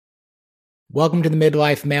Welcome to the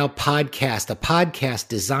Midlife Male Podcast, a podcast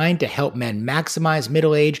designed to help men maximize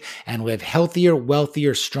middle age and live healthier,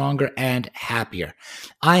 wealthier, stronger, and happier.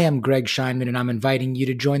 I am Greg Scheinman, and I'm inviting you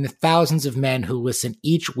to join the thousands of men who listen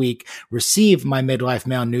each week, receive my Midlife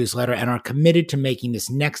Male newsletter, and are committed to making this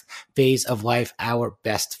next phase of life our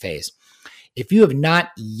best phase. If you have not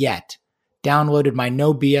yet downloaded my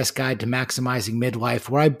No BS Guide to Maximizing Midlife,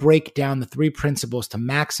 where I break down the 3 principles to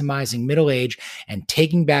maximizing middle age and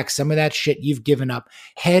taking back some of that shit you've given up,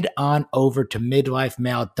 head on over to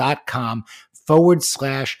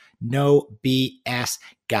midlifemale.com/No BS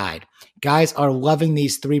Guide. Guys are loving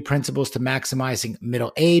these 3 principles to maximizing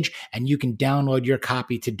middle age, and you can download your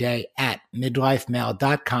copy today at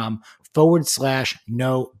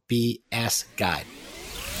midlifemale.com/No BS Guide.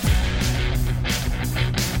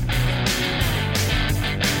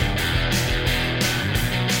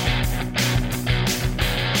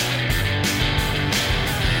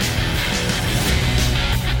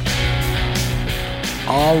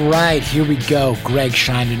 All right, here we go. Greg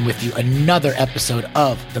Scheinman with you. Another episode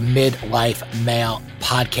of the Midlife Male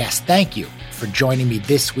Podcast. Thank you for joining me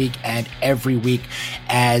this week and every week,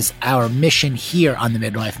 as our mission here on the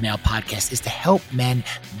Midlife Male Podcast is to help men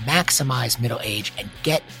maximize middle age and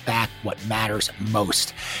get back what matters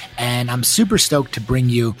most. And I'm super stoked to bring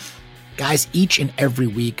you guys each and every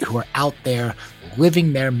week who are out there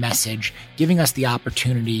living their message, giving us the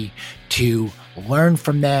opportunity to learn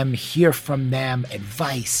from them, hear from them,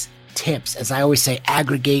 advice, tips. As I always say,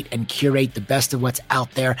 aggregate and curate the best of what's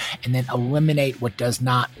out there and then eliminate what does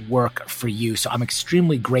not work for you. So I'm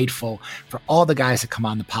extremely grateful for all the guys that come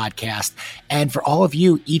on the podcast and for all of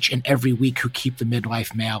you each and every week who keep the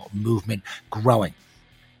Midlife Male movement growing.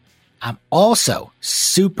 I'm also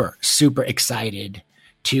super, super excited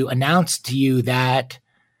to announce to you that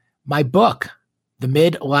my book, The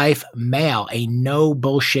Midlife Male, a no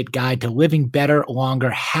bullshit guide to living better,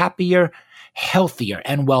 longer, happier, healthier,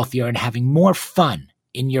 and wealthier, and having more fun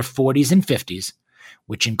in your 40s and 50s,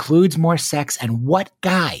 which includes more sex, and what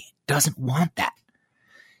guy doesn't want that,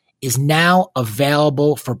 is now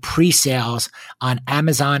available for pre-sales on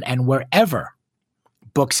Amazon and wherever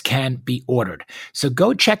books can be ordered. So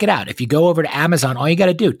go check it out. If you go over to Amazon, all you got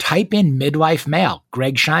to do, type in Midlife Male,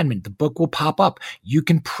 Greg Scheinman. The book will pop up. You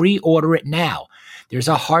can pre-order it now. There's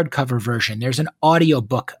a hardcover version. There's an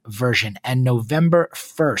audiobook version. And November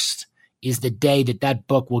 1st is the day that that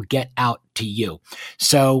book will get out to you.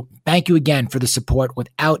 So thank you again for the support.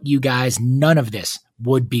 Without you guys, none of this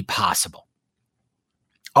would be possible.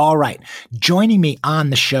 All right, joining me on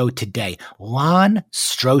the show today, Lon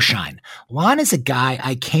Stroschein. Lon is a guy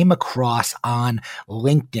I came across on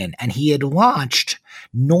LinkedIn, and he had launched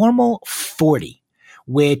Normal 40,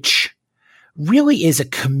 which really is a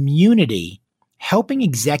community helping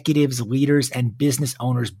executives, leaders, and business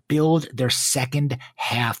owners build their second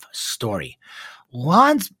half story.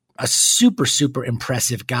 Lon's a super, super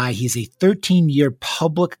impressive guy. He's a 13-year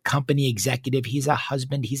public company executive. He's a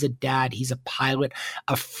husband. He's a dad. He's a pilot,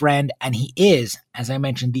 a friend, and he is, as I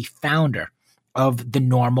mentioned, the founder of the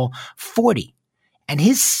Normal 40. And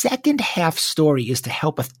his second half story is to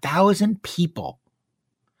help 1,000 people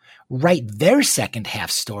write their second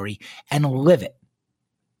half story and live it.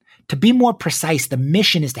 To be more precise, the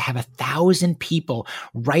mission is to have 1,000 people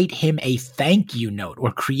write him a thank you note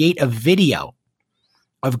or create a video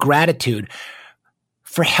of gratitude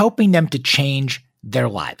for helping them to change their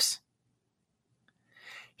lives.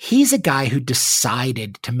 He's a guy who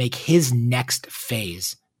decided to make his next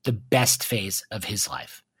phase the best phase of his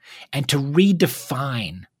life and to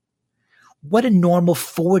redefine what a normal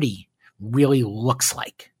 40 really looks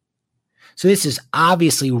like. So this is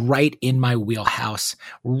obviously right in my wheelhouse,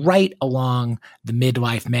 right along the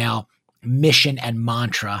Midlife Male mission and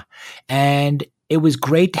mantra. And it was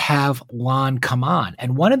great to have Lon come on.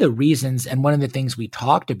 And one of the reasons and one of the things we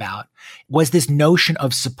talked about was this notion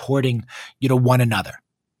of supporting, one another.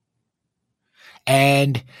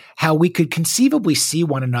 And how we could conceivably see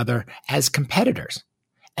one another as competitors.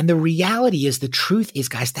 And the reality is, the truth is,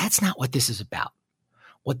 guys, that's not what this is about.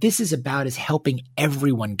 What this is about is helping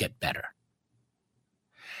everyone get better.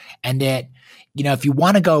 And that, if you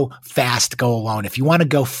want to go fast, go alone. If you want to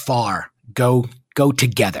go far, go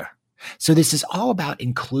together. So this is all about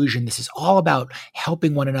inclusion. This is all about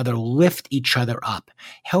helping one another lift each other up,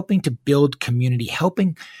 helping to build community,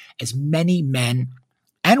 helping as many men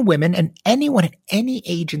and women and anyone at any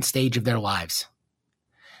age and stage of their lives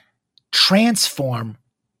transform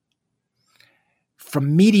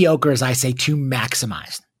from mediocre, as I say, to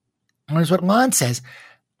maximized. And as what Lon says,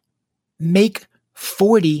 make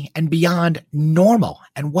 40 and beyond normal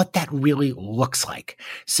and what that really looks like.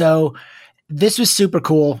 So This was super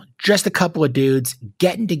cool. Just a couple of dudes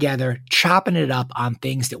getting together, chopping it up on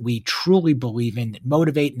things that we truly believe in, that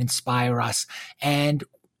motivate and inspire us, and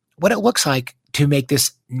what it looks like to make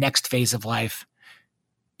this next phase of life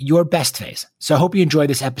your best phase. So I hope you enjoy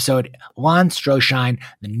this episode. Lon Stroschein,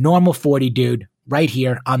 the normal 40 dude, right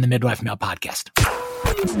here on the Midlife Male Podcast.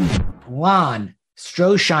 Lon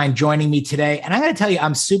Stroschein joining me today. And I got to tell you,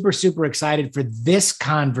 I'm super, super excited for this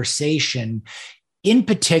conversation in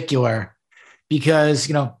particular, because,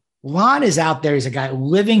 Lon is out there. He's a guy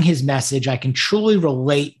living his message. I can truly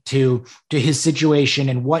relate to his situation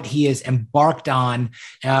and what he has embarked on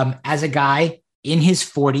as a guy in his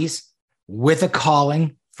 40s with a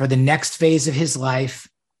calling for the next phase of his life.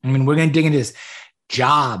 I mean, we're going to dig into this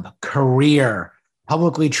job, career,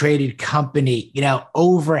 publicly traded company,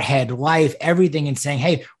 overhead, life, everything, and saying,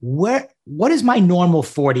 hey, what does my normal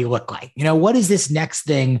 40 look like? What does this next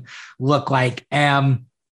thing look like? And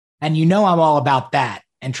I'm all about that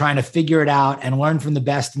and trying to figure it out and learn from the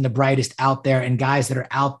best and the brightest out there and guys that are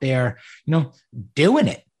out there, doing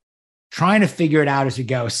it, trying to figure it out as we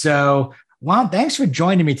go. So Lon, thanks for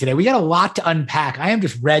joining me today. We got a lot to unpack. I am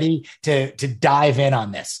just ready to dive in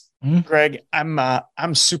on this. Greg,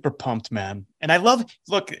 I'm super pumped, man. And I look,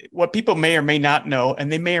 what people may or may not know,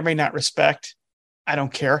 and they may or may not respect. I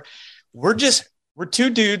don't care. We're two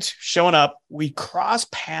dudes showing up. We cross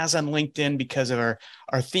paths on LinkedIn because of our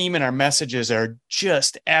theme, and our messages are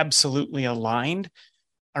just absolutely aligned.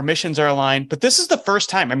 Our missions are aligned, but this is the first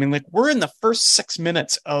time. I mean, we're in the first 6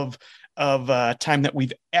 minutes of time that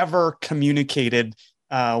we've ever communicated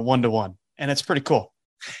one-to-one. And it's pretty cool.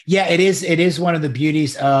 Yeah, it is. It is one of the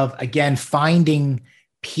beauties of, again, finding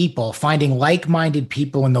like-minded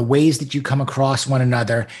people in the ways that you come across one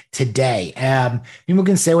another today. People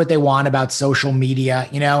can say what they want about social media,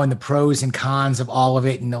 and the pros and cons of all of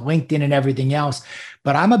it and the LinkedIn and everything else.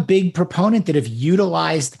 But I'm a big proponent that if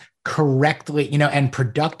utilized correctly, and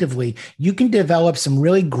productively, you can develop some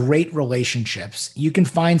really great relationships. You can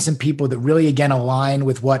find some people that really, again, align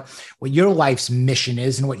with what your life's mission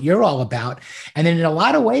is and what you're all about. And then in a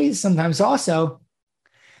lot of ways, sometimes also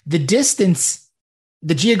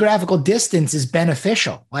the geographical distance is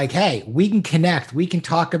beneficial. Like, hey, we can connect, we can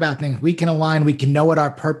talk about things, we can align, we can know what our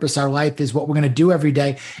purpose, our life is, what we're going to do every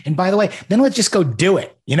day. And by the way, then let's just go do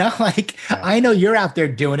it. I know you're out there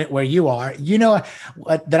doing it where you are,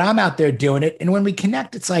 that I'm out there doing it. And when we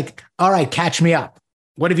connect, it's like, all right, catch me up.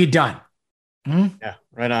 What have you done? Yeah,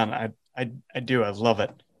 right on. I do. I love it.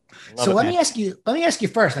 Let me ask you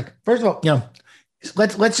first, first of all,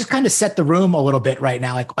 let's just kind of set the room a little bit right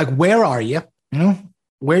now. Like where are you?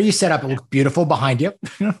 Where you set up? It looks beautiful behind you.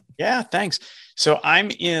 Yeah, thanks. So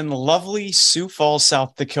I'm in lovely Sioux Falls,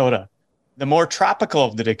 South Dakota, the more tropical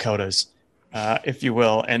of the Dakotas, if you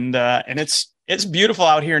will. And it's beautiful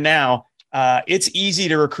out here now. It's easy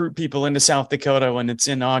to recruit people into South Dakota when it's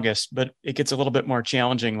in August, but it gets a little bit more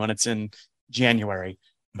challenging when it's in January.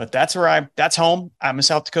 But that's home. I'm a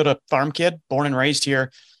South Dakota farm kid, born and raised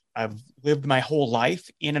here. I've lived my whole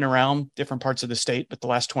life in and around different parts of the state, but the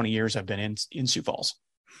last 20 years I've been in Sioux Falls.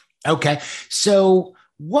 Okay. So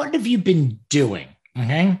what have you been doing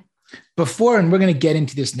before? And we're going to get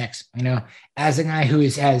into this next, as a guy who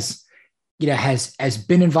has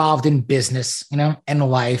been involved in business,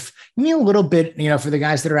 and life. Give me a little bit, for the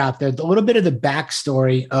guys that are out there, a little bit of the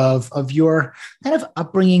backstory of your kind of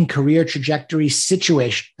upbringing, career trajectory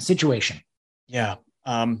situation. Yeah.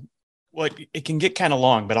 Well, it can get kind of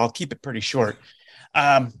long, but I'll keep it pretty short.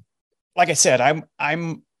 Like I said,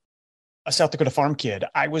 I'm a South Dakota farm kid.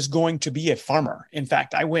 I was going to be a farmer. In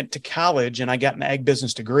fact, I went to college and I got an ag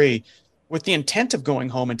business degree with the intent of going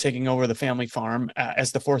home and taking over the family farm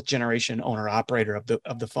as the fourth generation owner operator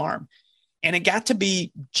of the farm. And it got to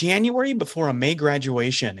be January before a May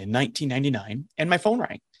graduation in 1999, and my phone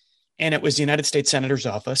rang. And it was the United States Senator's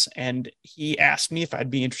office. And he asked me if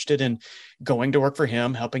I'd be interested in going to work for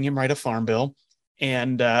him, helping him write a farm bill,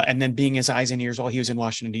 and then being his eyes and ears while he was in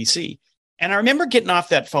Washington, D.C. And I remember getting off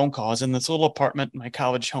that phone call. I was in this little apartment in my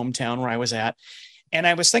college hometown where I was at. And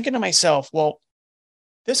I was thinking to myself, well,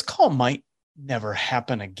 this call might never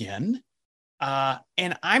happen again.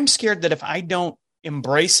 And I'm scared that if I don't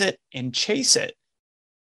embrace it and chase it,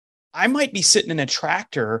 I might be sitting in a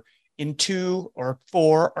tractor in 2 or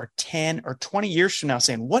 4 or 10 or 20 years from now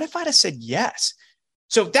saying, what if I'd have said yes?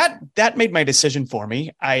 So that made my decision for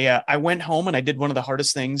me. I went home and I did one of the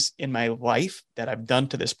hardest things in my life that I've done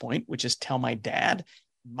to this point, which is tell my dad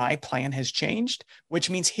my plan has changed, which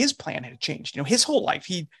means his plan had changed. His whole life,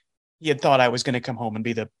 he had thought I was going to come home and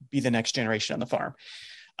be the next generation on the farm.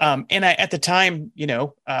 And at the time,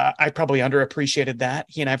 I probably underappreciated that.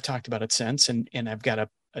 He and I've talked about it since, and I've got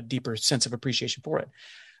a deeper sense of appreciation for it.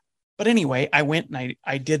 But anyway, I went and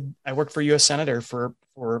I worked for a U.S. Senator for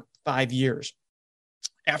 5 years.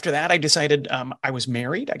 After that, I decided I was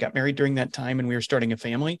married. I got married during that time and we were starting a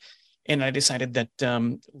family. And I decided that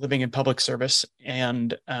living in public service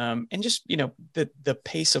and just, the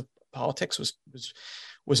pace of politics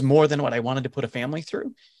was more than what I wanted to put a family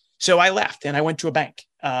through. So I left and I went to a bank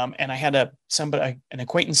and I had an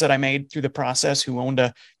acquaintance that I made through the process who owned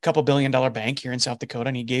a couple $1 billion bank here in South Dakota.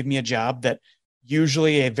 And he gave me a job that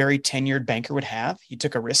usually a very tenured banker would have. He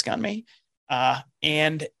took a risk on me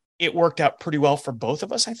and it worked out pretty well for both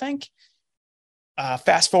of us, I think.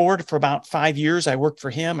 Fast forward for about 5 years, I worked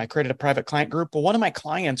for him. I created a private client group. Well, one of my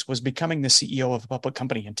clients was becoming the CEO of a public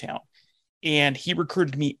company in town. And he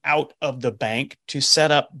recruited me out of the bank to set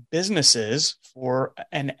up businesses for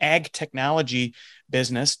an ag technology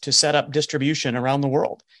business to set up distribution around the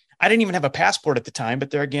world. I didn't even have a passport at the time, but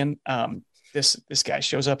there again, this guy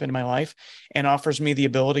shows up into my life and offers me the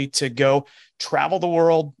ability to go travel the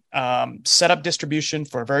world, set up distribution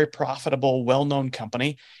for a very profitable, well-known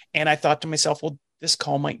company. And I thought to myself, well, this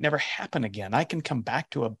call might never happen again. I can come back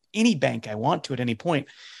to any bank I want to at any point,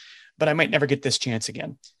 but I might never get this chance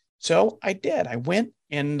again. So I did. I went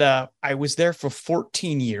and I was there for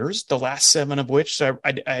 14 years, the last 7 of which. So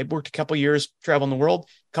I worked a couple of years traveling the world,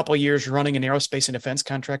 a couple of years running an aerospace and defense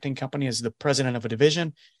contracting company as the president of a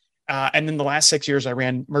division. And then the last 6 years, I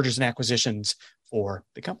ran mergers and acquisitions for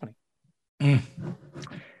the company.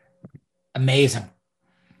 Amazing.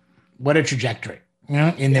 What a trajectory,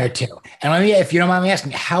 in there too. And let me, if you don't mind me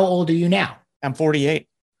asking, how old are you now? I'm 48.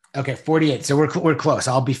 Okay, 48. So we're close.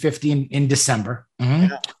 I'll be 50 in December.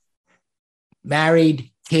 Mm-hmm. Yeah.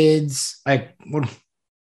 Married, kids,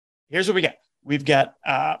 here's what we got. We've got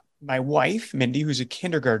my wife, Mindy, who's a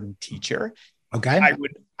kindergarten teacher. Okay.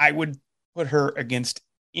 I would put her against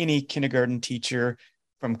any kindergarten teacher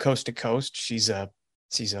from coast to coast. She's a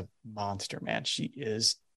monster, man. She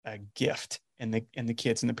is a gift, and the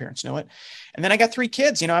kids and the parents know it. And then I got 3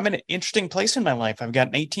 kids. I'm in an interesting place in my life. I've got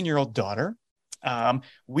an 18-year-old daughter. 1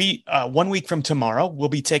 week from tomorrow, we'll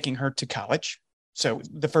be taking her to college. So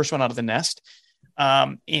the first one out of the nest.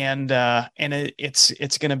 It's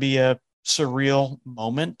going to be a surreal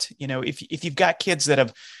moment. If you've got kids that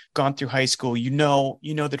have gone through high school, you know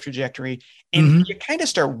the trajectory, and you kind of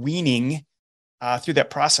start weaning through that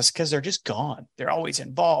process because they're just gone. They're always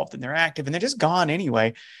involved and they're active and they're just gone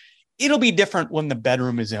anyway. It'll be different when the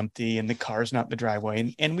bedroom is empty and the car's not in the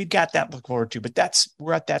driveway. And we've got that to look forward to, but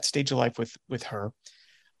we're at that stage of life with her.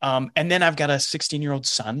 And then I've got a 16-year-old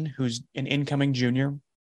son who's an incoming junior.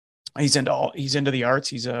 He's into the arts.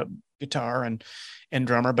 He's a guitar and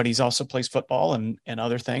drummer, but he's also plays football and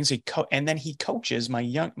other things. And then he coaches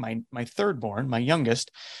my third born, my youngest,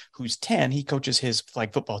 who's 10. He coaches his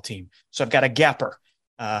flag football team. So I've got a gapper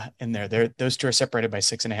in there. Those two are separated by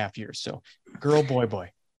 6.5 years. So girl, boy.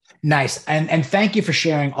 Nice. And thank you for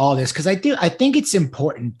sharing all this. Cause I think it's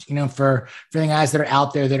important, for the guys that are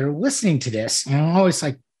out there that are listening to this, I'm always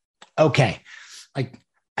like, okay,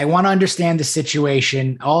 I want to understand the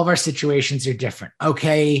situation. All of our situations are different.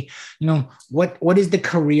 Okay. What does the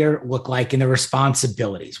career look like and the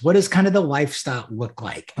responsibilities? What does kind of the lifestyle look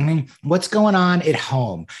like? I mean, what's going on at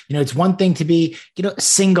home? It's one thing to be,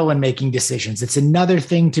 single and making decisions. It's another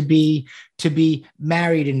thing to be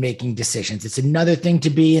married and making decisions. It's another thing to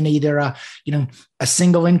be in either a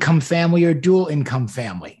single income family or dual income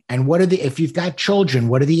family. And if you've got children,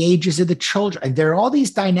 what are the ages of the children? There are all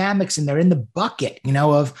these dynamics and they're in the bucket,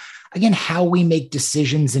 of, again, how we make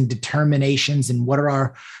decisions and determinations and what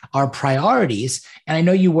are our priorities. And I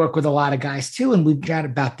know you work with a lot of guys too. And we've got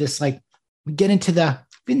about this, we get into the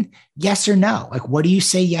yes or no, what do you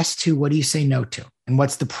say yes to? What do you say no to? And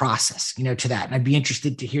what's the process, to that? And I'd be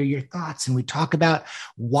interested to hear your thoughts. And we talk about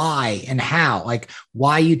why and how,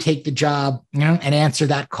 why you take the job, and answer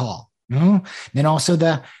that call. Then also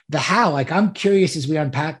the how, I'm curious as we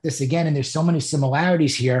unpack this again, and there's so many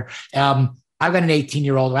similarities here. I've got an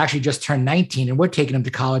 18-year-old who actually just turned 19 and we're taking him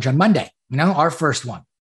to college on Monday, our first one.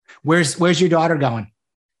 Where's your daughter going?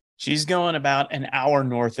 She's going about an hour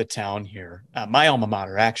north of town here, my alma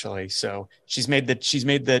mater, actually. So she's made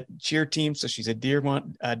the cheer team. So she's a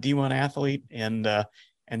D1 athlete. And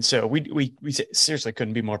so we seriously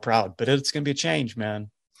couldn't be more proud, but it's going to be a change,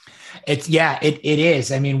 man. It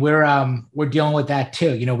is. I mean, we're dealing with that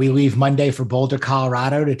too. We leave Monday for Boulder,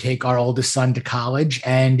 Colorado to take our oldest son to college.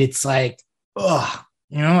 And it's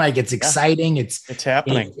it's exciting. Yeah, it's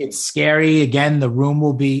happening. It's scary. Again, the room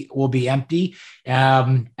will be empty.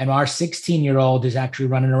 And our 16-year-old is actually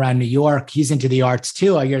running around New York. He's into the arts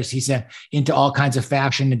too. I guess he's into all kinds of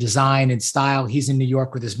fashion and design and style. He's in New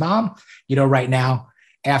York with his mom, right now.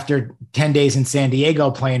 after 10 days in San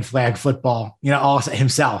Diego playing flag football, also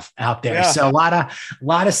himself out there. Yeah. So a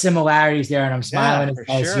lot of similarities there. And I'm smiling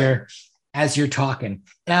as you're talking.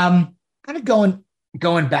 Kind of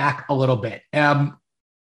going back a little bit.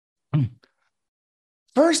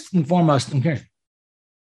 First and foremost, I'm curious,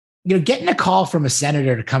 getting a call from a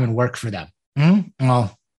senator to come and work for them.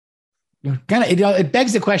 Well, it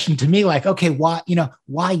begs the question to me, like, okay, why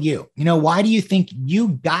you? Why do you think you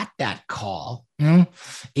got that call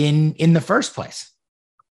in the first place?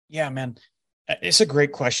 Yeah, man, it's a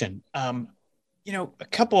great question. A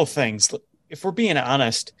couple of things. If we're being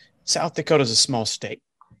honest, South Dakota is a small state,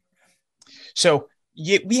 so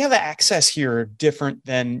we have access here different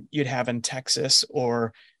than you'd have in Texas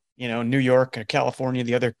or New York or California,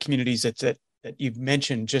 the other communities that you've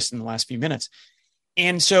mentioned just in the last few minutes.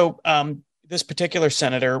 And so this particular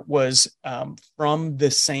senator was from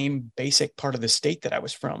the same basic part of the state that I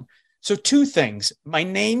was from. So two things: my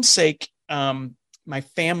namesake, my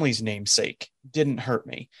family's namesake, didn't hurt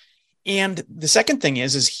me. And the second thing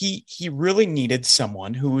is he really needed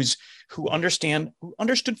someone who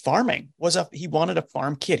understood farming. He wanted a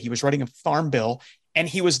farm kid. He was writing a farm bill, and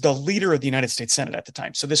he was the leader of the United States Senate at the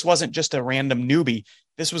time. So this wasn't just a random newbie.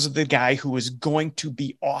 This was the guy who was going to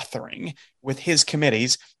be authoring with his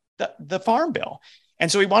committees the farm bill.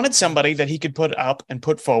 And so he wanted somebody that he could put up and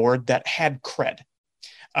put forward that had cred.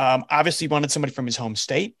 Obviously, he wanted somebody from his home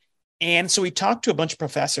state. And so he talked to a bunch of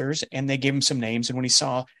professors, and they gave him some names. And when he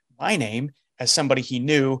saw my name as somebody he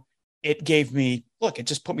knew, it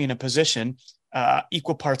just put me in a position,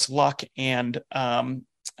 equal parts luck and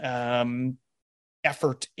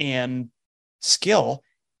effort and skill,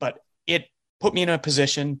 but it put me in a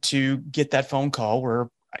position to get that phone call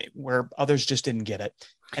where others just didn't get it.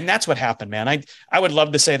 And that's what happened, man. I would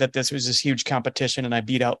love to say that this was this huge competition and I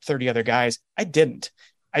beat out 30 other guys. I didn't.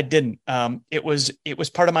 It was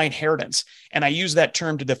part of my inheritance. And I use that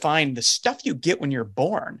term to define the stuff you get when you're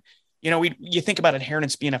born. You think about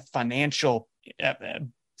inheritance being a financial,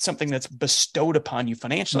 something that's bestowed upon you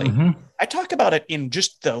financially. Mm-hmm. I talk about it in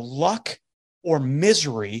just the luck or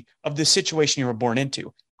misery of the situation you were born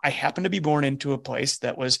into. I happened to be born into a place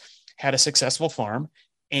that had a successful farm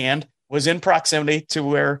and was in proximity to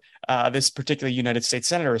where this particular United States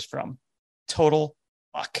senator is from. Total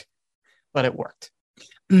luck, but it worked.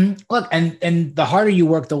 Look, and the harder you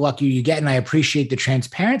work, the luckier you get. And I appreciate the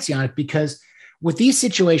transparency on it, because with these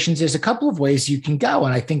situations, there's a couple of ways you can go.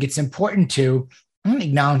 And I think it's important to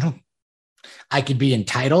acknowledge I could be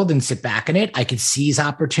entitled and sit back in it. I could seize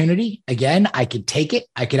opportunity. Again, I could take it.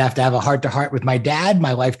 I could have to have a heart-to-heart with my dad.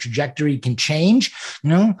 My life trajectory can change.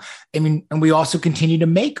 And we also continue to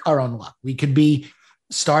make our own luck. We could be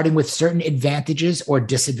starting with certain advantages or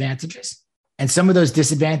disadvantages. And some of those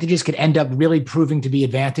disadvantages could end up really proving to be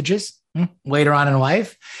advantages later on in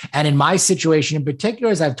life. And in my situation in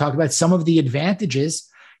particular, as I've talked about, some of the advantages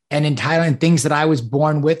and entitlement things that I was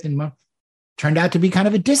born with and turned out to be kind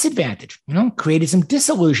of a disadvantage, created some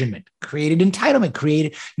disillusionment, created entitlement,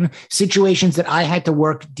 created situations that I had to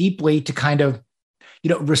work deeply to kind of,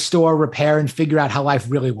 restore, repair, and figure out how life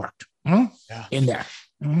really worked in there.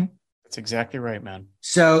 Mm-hmm. That's exactly right, man.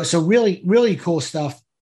 So really, really cool stuff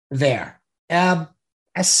there. As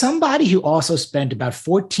somebody who also spent about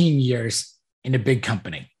 14 years in a big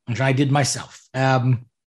company, which I did myself, had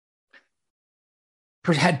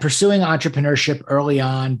pursuing entrepreneurship early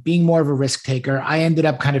on, being more of a risk taker, I ended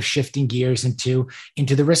up kind of shifting gears into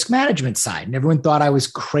the risk management side. And everyone thought I was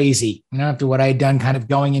crazy, after what I had done, kind of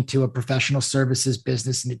going into a professional services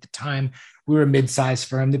business. And at the time, we were a mid-sized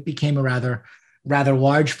firm that became a rather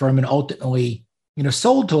large firm and ultimately,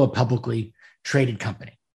 sold to a publicly traded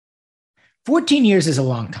company. 14 years is a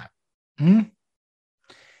long time.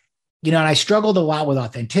 And I struggled a lot with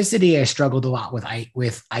authenticity. I struggled a lot with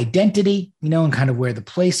identity, and kind of where the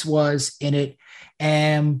place was in it.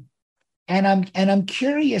 And I'm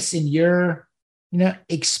curious in your,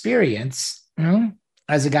 experience,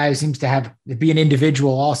 as a guy who seems to be an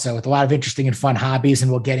individual also with a lot of interesting and fun hobbies, and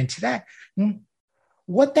we'll get into that,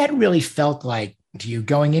 what that really felt like to you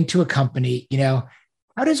going into a company.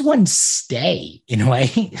 How does one stay in a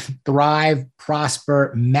way, thrive,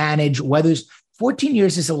 prosper, manage, whether 14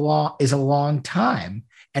 years is a long time.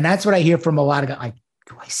 And that's what I hear from a lot of guys. Like,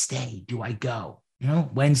 do I stay? Do I go?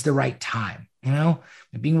 When's the right time? Am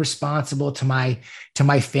I being responsible to my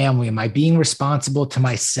family? Am I being responsible to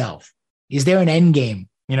myself? Is there an end game,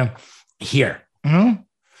 here?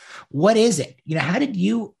 What is it? How did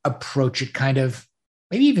you approach it? Kind of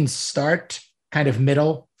maybe even start kind of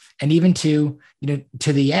middle and even to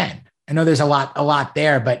the end. I know there's a lot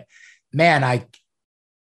there, but man,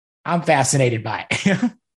 I'm fascinated by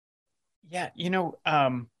it. Yeah.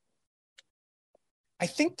 I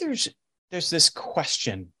think there's this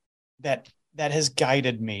question that has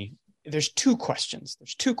guided me. There's two questions.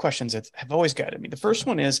 There's two questions that have always guided me. The first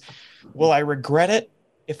one is, will I regret it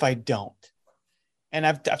if I don't? And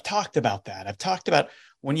I've talked about that. I've talked about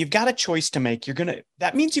when you've got a choice to make,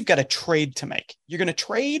 that means you've got a trade to make. You're going to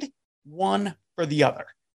trade one for the other.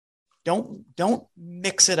 Don't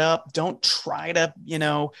mix it up. Don't try to,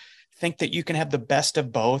 think that you can have the best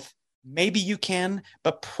of both. Maybe you can,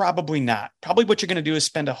 but probably not. Probably what you're going to do is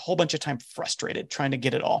spend a whole bunch of time frustrated trying to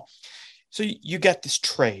get it all. So you get this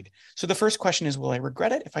trade. So the first question is, will I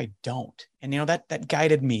regret it if I don't? And that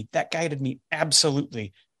guided me. That guided me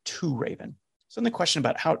absolutely to Raven. So then the question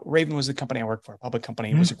about how Raven was the company I worked for, a public company.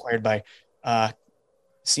 It was acquired by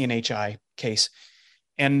CNHI case.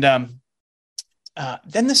 And then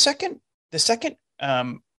the second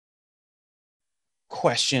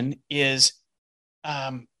question is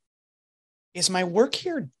my work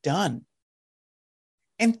here done?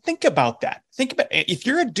 And think about that. Think about if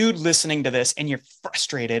you're a dude listening to this and you're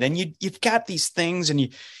frustrated and you've got these things and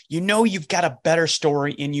you've got a better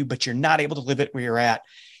story in you, but you're not able to live it where you're at.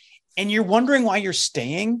 And you're wondering why you're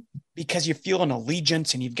staying because you feel an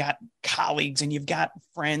allegiance and you've got colleagues and you've got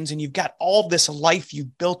friends and you've got all this life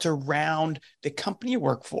you've built around the company you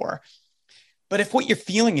work for. But if what you're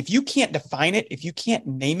feeling, if you can't define it, if you can't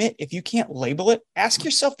name it, if you can't label it, ask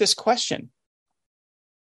yourself this question.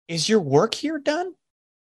 Is your work here done?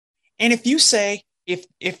 And if you say, if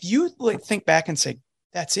you think back and say,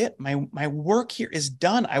 that's it, my work here is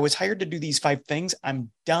done. I was hired to do these 5 things.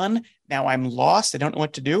 I'm done. Now I'm lost. I don't know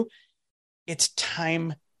what to do. It's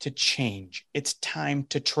time to change. It's time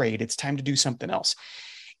to trade. It's time to do something else.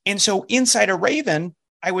 And so inside a Raven,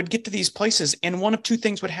 I would get to these places and one of two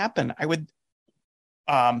things would happen. I would,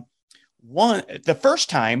 the first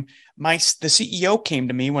time the CEO came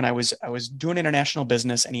to me when I was doing international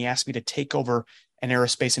business and he asked me to take over an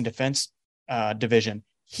aerospace and defense division.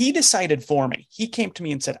 He decided for me. He came to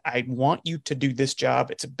me and said, I want you to do this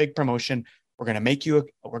job. It's a big promotion. We're going to make you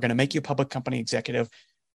a public company executive.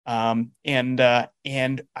 And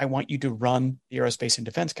I want you to run the aerospace and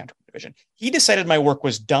defense contract division. He decided my work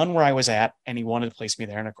was done where I was at and he wanted to place me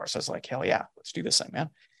there. And of course I was like, hell yeah, let's do this thing, man.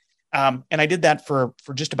 And I did that for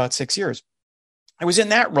just about 6 years. I was in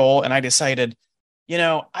that role and I decided,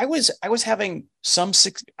 I was having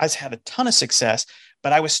I had a ton of success,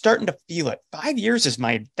 but I was starting to feel it. 5 years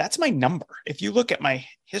that's my number. If you look at my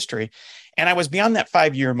history, and I was beyond that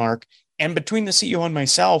 5-year mark, and between the CEO and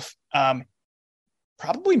myself,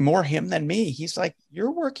 probably more him than me. He's like,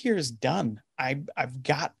 your work here is done.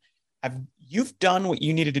 You've done what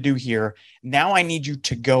you needed to do here. Now I need you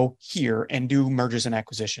to go here and do mergers and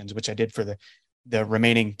acquisitions, which I did for the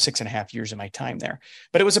remaining 6.5 years of my time there.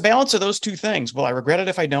 But it was a balance of those two things. Well, I regret it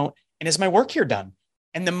if I don't. And is my work here done?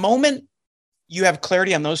 And the moment you have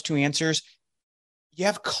clarity on those two answers, you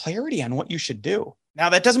have clarity on what you should do. Now,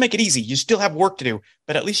 that doesn't make it easy. You still have work to do,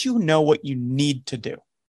 but at least you know what you need to do.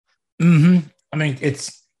 Mm-hmm. I mean,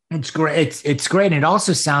 it's great. It's great. And it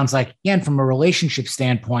also sounds like, again, from a relationship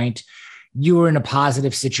standpoint, you were in a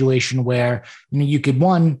positive situation where you could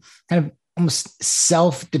kind of almost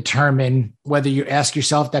self-determine whether you ask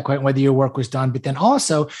yourself that question, whether your work was done, but then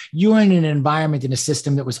also you were in an environment, in a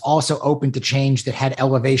system that was also open to change, that had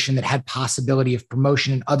elevation, that had possibility of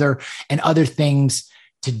promotion and other things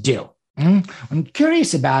to do. What I'm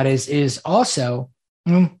curious about is also,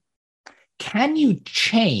 can you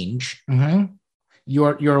change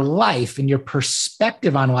your life and your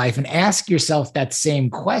perspective on life and ask yourself that same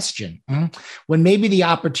question when maybe the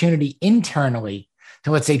opportunity internally to,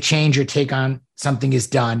 let's say, change or take on something is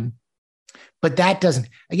done, but that doesn't,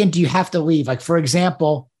 again, do you have to leave? Like, for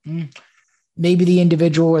example, maybe the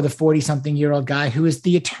individual or the 40-something-year-old guy who is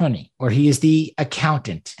the attorney or he is the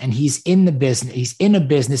accountant and he's in a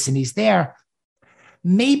business and he's there.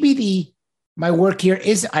 Maybe my work here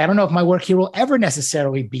I don't know if my work here will ever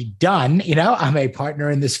necessarily be done. I'm a partner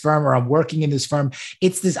in this firm or I'm working in this firm.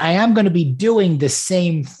 I am going to be doing the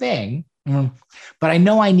same thing, but I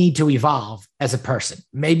know I need to evolve as a person.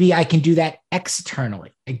 Maybe I can do that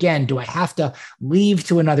externally. Again, do I have to leave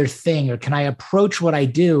to another thing, or can I approach what I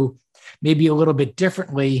do maybe a little bit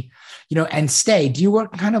differently, and stay? Do you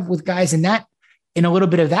work kind of with guys in a little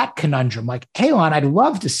bit of that conundrum? Like, hey, Lon, I'd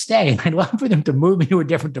love to stay. I'd love for them to move me to a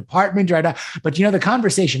different department right now. But the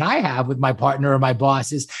conversation I have with my partner or my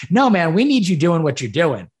boss is, no, man, we need you doing what you're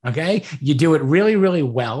doing. Okay. You do it really, really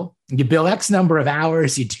well. You bill X number of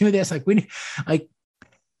hours. You do this. How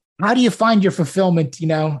do you find your fulfillment,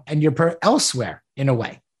 and your elsewhere in a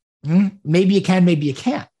way? Maybe you can, maybe you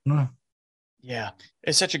can't. Yeah.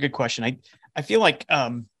 It's such a good question. I feel like,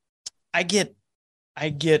 I get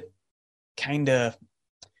kind of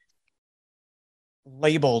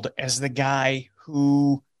labeled as the guy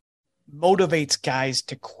who motivates guys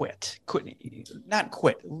to not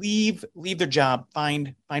quit, leave their job,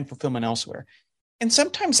 find fulfillment elsewhere. And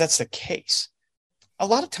sometimes that's the case. A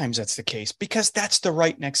lot of times that's the case because that's the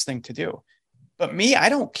right next thing to do. But me, I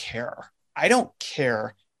don't care. I don't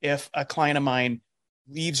care if a client of mine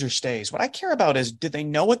leaves or stays. What I care about is, do they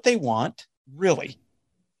know what they want really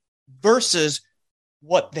versus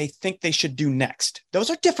what they think they should do next? Those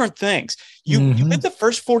are different things. You live the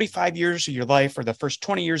first 45 years of your life or the first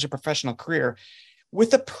 20 years of professional career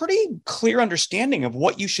with a pretty clear understanding of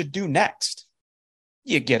what you should do next.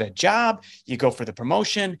 You get a job, you go for the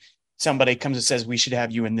promotion. Somebody comes and says, we should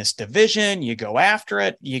have you in this division. You go after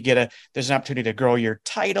it. There's an opportunity to grow your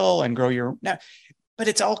title and but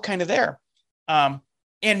it's all kind of there.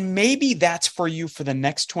 And maybe that's for you for the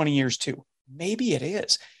next 20 years too. Maybe it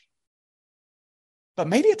is, but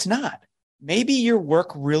maybe it's not. Maybe your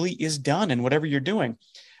work really is done in whatever you're doing.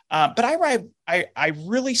 But I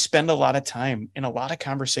really spend a lot of time in a lot of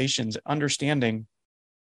conversations understanding.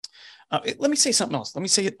 Let me say something else. Let me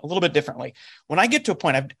say it a little bit differently. When I get to a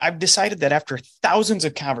point, I've decided that after thousands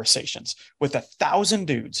of conversations with 1,000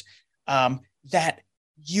 dudes, that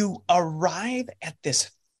you arrive at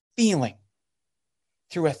this feeling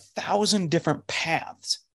through 1,000 different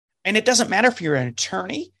paths. And it doesn't matter if you're an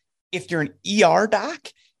attorney, if you're an ER doc,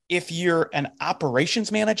 if you're an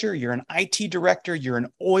operations manager, you're an IT director, you're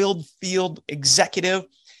an oil field executive,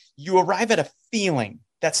 you arrive at a feeling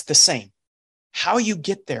that's the same. How you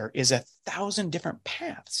get there is 1,000 different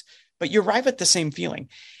paths, but you arrive at the same feeling.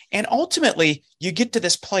 And ultimately, you get to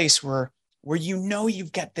this place where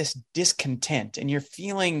you've got this discontent and you're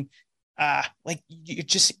feeling like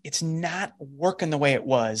it's not working the way it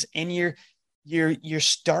was. And you're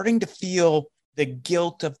starting to feel the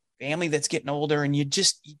guilt of family that's getting older,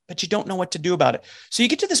 but you don't know what to do about it. So you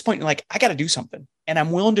get to this point and you're like, I got to do something, and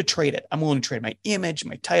I'm willing to trade it. I'm willing to trade my image,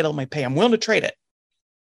 my title, my pay. I'm willing to trade it.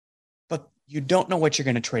 But you don't know what you're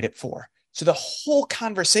going to trade it for. So the whole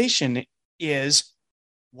conversation is,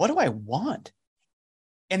 what do I want?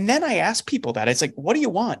 And then I ask people that. It's like, what do you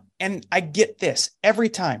want? And I get this every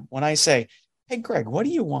time when I say, hey, Greg, what do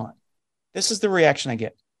you want? This is the reaction I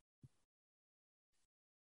get.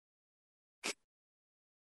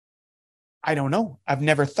 I don't know. I've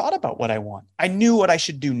never thought about what I want. I knew what I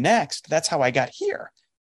should do next. That's how I got here.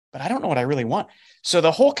 But I don't know what I really want. So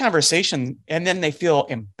the whole conversation, and then they feel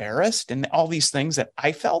embarrassed and all these things that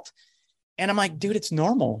I felt. And I'm like, dude, it's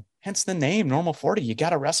normal. Hence the name, Normal 40. You got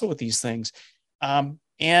to wrestle with these things.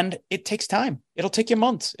 And it takes time. It'll take you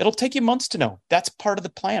months. It'll take you months to know. That's part of the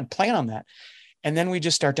plan. Plan on that. And then we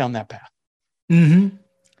just start down that path. Mm-hmm.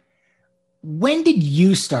 When did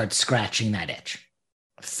you start scratching that itch?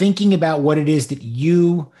 Thinking about what it is that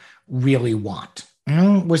you really want?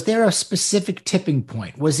 Was there a specific tipping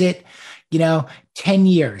point? Was it, 10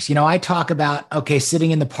 years? I talk about,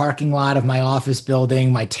 sitting in the parking lot of my office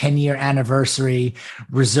building, my 10-year anniversary,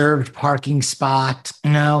 reserved parking spot,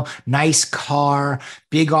 nice car,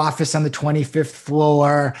 big office on the 25th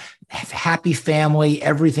floor, happy family,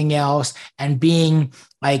 everything else, and being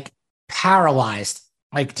like paralyzed,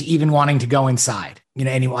 like to even wanting to go inside,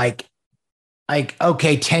 and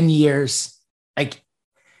okay, 10 years,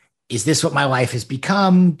 is this what my life has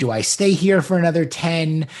become? Do I stay here for another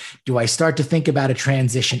 10? Do I start to think about a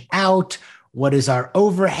transition out? What is our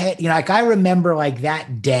overhead? I remember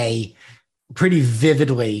that day pretty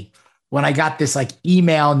vividly when I got this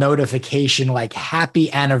email notification, happy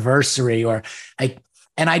anniversary, or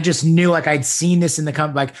and I just knew I'd seen this in the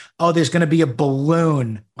company, oh, there's going to be a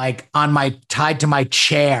balloon tied to my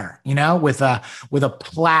chair, with a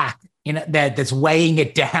plaque, that's weighing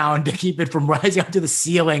it down to keep it from rising up to the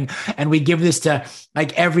ceiling. And we give this to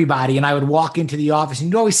everybody. And I would walk into the office, and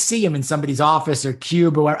you'd always see him in somebody's office or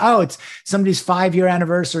cube or where, oh, it's somebody's 5-year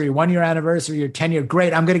anniversary, 1-year anniversary, or 10-year.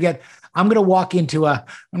 Great. I'm going to walk into a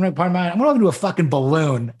fucking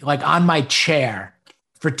balloon, on my chair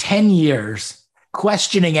for 10 years,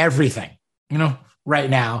 questioning everything, right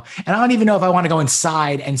now. And I don't even know if I want to go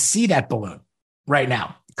inside and see that balloon right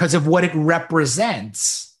now because of what it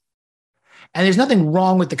represents. And there's nothing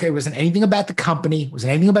wrong with it wasn't anything about the company,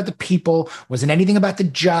 wasn't anything about the people, wasn't anything about the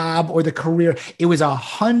job or the career. It was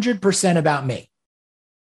 100% about me.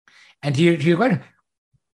 And to your question,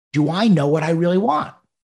 do I know what I really want?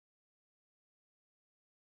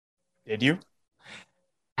 Did you?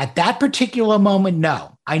 At that particular moment,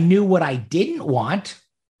 no. I knew what I didn't want.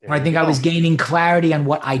 I think I was gaining clarity on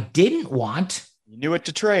what I didn't want. You knew what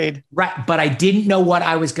to trade. Right. But I didn't know what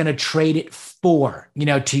I was going to trade it for,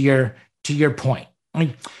 to your point.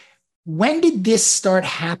 when did this start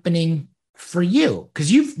happening for you?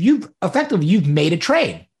 Because you've made a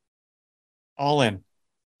trade. All in.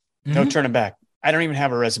 No turning back. I don't even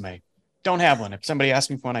have a resume. Don't have one. If somebody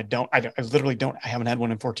asks me for one, I don't. I literally don't. I haven't had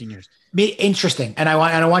one in 14 years. Interesting. And I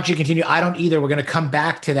want you to continue. I don't either. We're going to come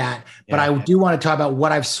back to that. But I do want to talk about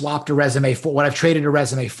what I've swapped a resume for, what I've traded a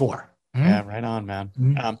resume for. Yeah, right on, man.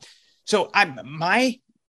 So my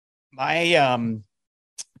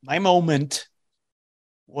moment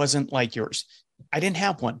wasn't like yours. I didn't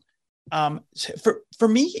have one. For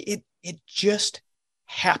me, it just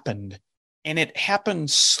happened, and it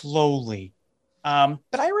happened slowly.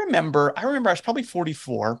 But I remember I was probably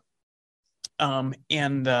 44.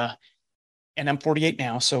 And I'm 48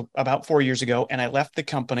 now. So about 4 years ago, and I left the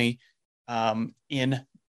company, in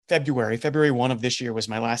February 1 of this year was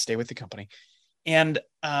my last day with the company. And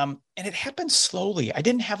it happened slowly. I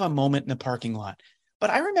didn't have a moment in the parking lot, but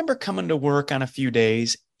I remember coming to work on a few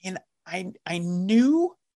days, and I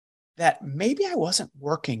knew that maybe I wasn't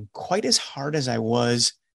working quite as hard as I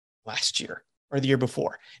was last year or the year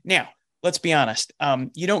before. Now, let's be honest.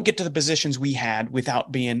 You don't get to the positions we had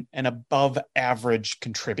without being an above average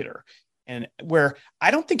contributor, and where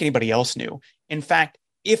I don't think anybody else knew. In fact,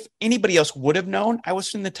 if anybody else would have known, I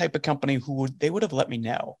was in the type of company they would have let me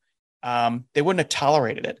know. They wouldn't have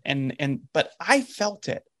tolerated it. But I felt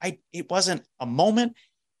it. It wasn't a moment,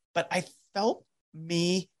 but I felt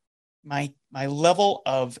my level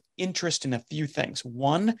of interest in a few things.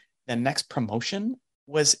 One, the next promotion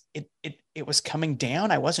was it was coming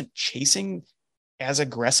down. I wasn't chasing as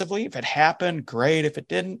aggressively. If it happened, great. If it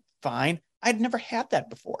didn't, fine. I'd never had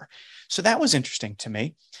that before. So that was interesting to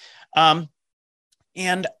me.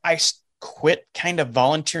 And I quit kind of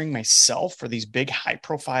volunteering myself for these big high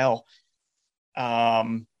profile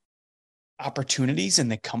opportunities in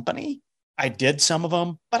the company. I did some of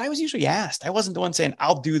them, but I was usually asked. I wasn't the one saying,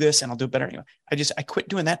 I'll do this and I'll do it better anyway. I quit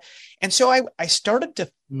doing that. And so I started to,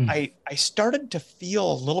 I started to feel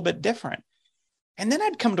a little bit different. And then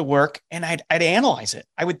I'd come to work and I'd analyze it.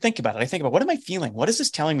 I would think about it. I think about, what am I feeling? What is this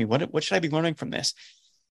telling me? What should I be learning from this?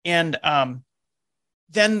 And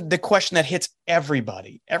then the question that hits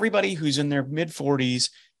everybody who's in their mid 40s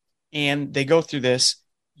and they go through this,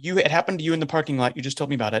 it happened to you in the parking lot. You just told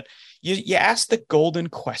me about it. You ask the golden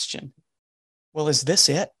question. Well, is this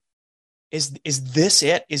it? Is this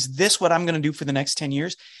it? Is this what I'm going to do for the next 10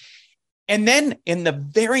 years? And then in the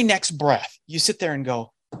very next breath, you sit there and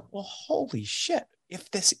go, well, holy shit. If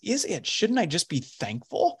this is it, shouldn't I just be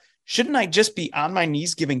thankful? Shouldn't I just be on my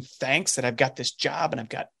knees giving thanks that I've got this job and I've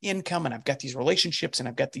got income and I've got these relationships and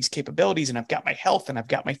I've got these capabilities and I've got my health and I've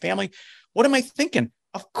got my family? What am I thinking?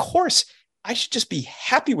 Of course, I should just be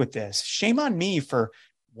happy with this. Shame on me for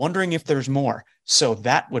wondering if there's more. So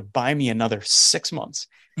that would buy me another 6 months.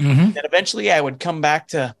 And eventually I would come back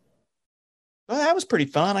to, well, that was pretty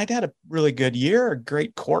fun. I'd had a really good year, a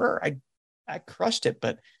great quarter. I crushed it,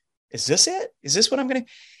 but is this it? Is this what I'm going to?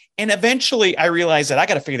 And eventually I realized that I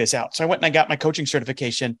got to figure this out. So I went and I got my coaching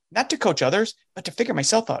certification, not to coach others, but to figure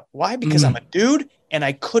myself out. Why? Because I'm a dude and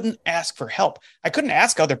I couldn't ask for help. I couldn't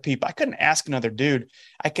ask other people. I couldn't ask another dude.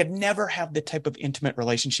 I could never have the type of intimate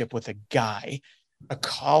relationship with a guy, a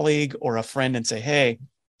colleague or a friend and say, hey,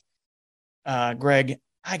 Greg,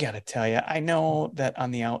 I got to tell you, I know that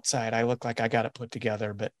on the outside, I look like I got it put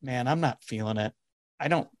together, but man, I'm not feeling it. I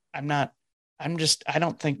don't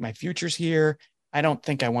think my future's here. I don't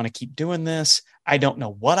think I want to keep doing this. I don't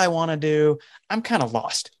know what I want to do. I'm kind of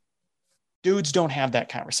lost. Dudes don't have that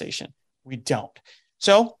conversation. We don't.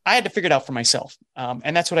 So I had to figure it out for myself.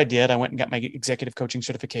 And that's what I did. I went and got my executive coaching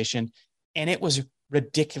certification, and it was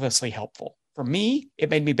ridiculously helpful. For me, it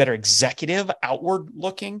made me better executive, outward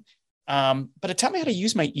looking. But it taught me how to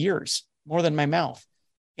use my ears more than my mouth.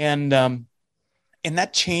 And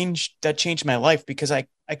that changed my life because I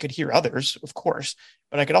could hear others, of course,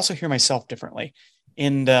 but I could also hear myself differently.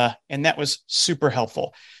 And that was super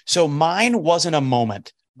helpful. So mine wasn't a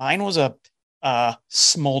moment. Mine was a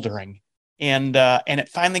smoldering. And it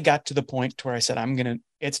finally got to the point to where I said,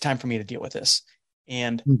 it's time for me to deal with this.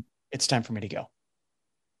 And it's time for me to go.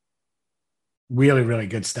 Really, really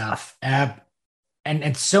good stuff.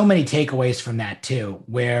 And so many takeaways from that too,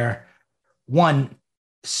 where one,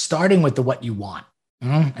 starting with what you want.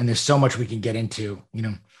 And there's so much we can get into,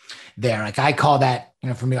 there. Like I call that,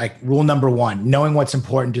 for me, like rule number one, knowing what's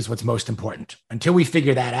important is what's most important. Until we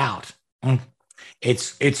figure that out,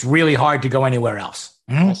 it's really hard to go anywhere else.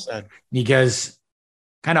 Well said. Because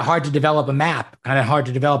kind of hard to develop a map, kind of hard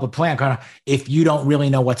to develop a plan, if you don't really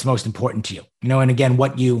know what's most important to you, and again,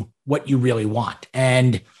 what you really want.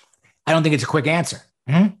 And I don't think it's a quick answer,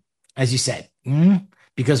 as you said,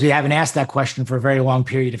 because we haven't asked that question for a very long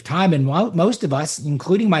period of time. And most of us,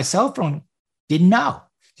 including myself, didn't know.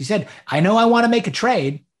 She said, I know I want to make a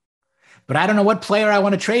trade, but I don't know what player I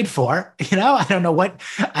want to trade for. I don't know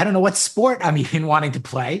what sport I'm even wanting to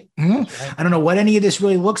play. Right. I don't know what any of this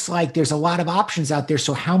really looks like. There's a lot of options out there.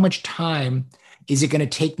 So how much time is it going to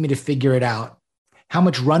take me to figure it out? How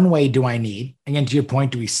much runway do I need? Again, to your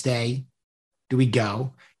point, do we stay? Do we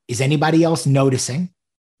go? Is anybody else noticing?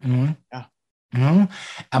 Mm-hmm. Yeah. Mm-hmm.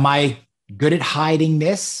 Am I good at hiding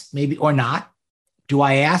this? Maybe or not? Do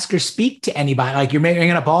I ask or speak to anybody? Like you're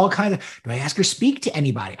making up all kinds of, do I ask or speak to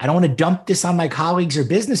anybody? I don't want to dump this on my colleagues or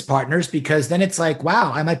business partners because then it's like,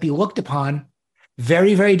 wow, I might be looked upon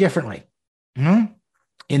very, very differently in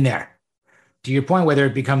there. To your point, whether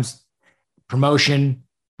it becomes promotion,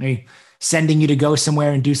 sending you to go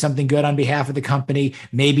somewhere and do something good on behalf of the company.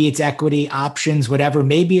 Maybe it's equity, options, whatever.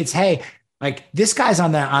 Maybe it's, hey, like this guy's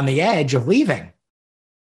on the edge of leaving.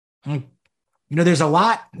 There's a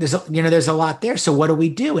lot there. So what do we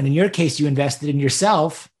do? And in your case, you invested in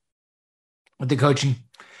yourself with the coaching.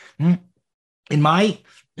 In my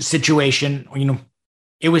situation,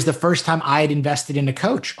 it was the first time I had invested in a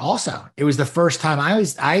coach also. It was the first time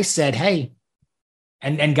I said, hey,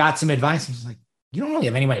 and got some advice. I was like, you don't really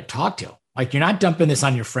have anybody to talk to. Like, you're not dumping this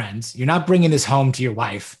on your friends. You're not bringing this home to your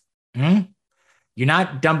wife. You're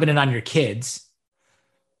not dumping it on your kids.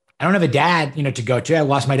 I don't have a dad, to go to. I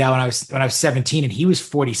lost my dad when I was 17 and he was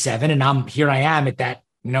 47 and here I am at that,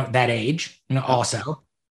 that age, also.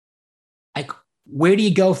 Like, where do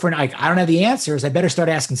you go for I don't have the answers. I better start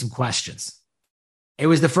asking some questions. It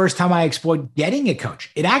was the first time I explored getting a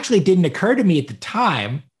coach. It actually didn't occur to me at the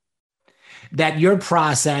time that your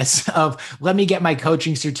process of let me get my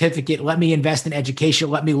coaching certificate, let me invest in education,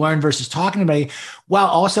 let me learn versus talking to anybody. Well,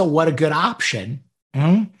 also what a good option.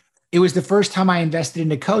 It was the first time I invested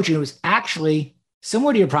in a coach. And it was actually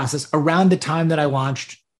similar to your process around the time that I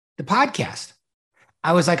launched the podcast.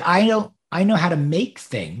 I was like, I know how to make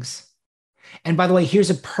things. And by the way, here's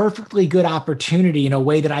a perfectly good opportunity in a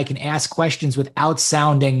way that I can ask questions without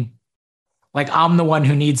sounding like I'm the one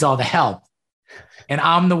who needs all the help. And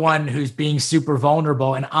I'm the one who's being super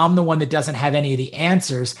vulnerable. And I'm the one that doesn't have any of the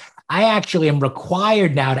answers. I actually am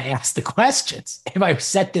required now to ask the questions if I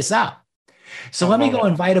set this up. So let me go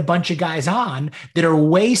invite a bunch of guys on that are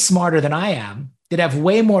way smarter than I am, that have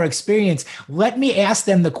way more experience. Let me ask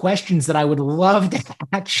them the questions that I would love to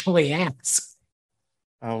actually ask.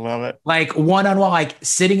 I love it. Like one-on-one, like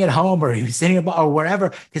sitting at home or sitting or wherever,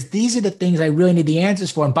 because these are the things I really need the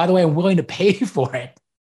answers for. And by the way, I'm willing to pay for it.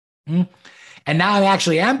 And now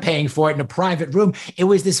I am paying for it in a private room. It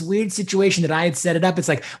was this weird situation that I had set it up. It's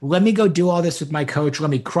like, let me go do all this with my coach.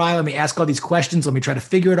 Let me cry. Let me ask all these questions. Let me try to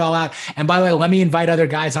figure it all out. And by the way, let me invite other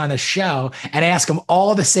guys on the show and ask them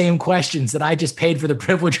all the same questions that I just paid for the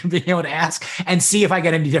privilege of being able to ask and see if I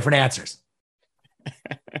get any different answers.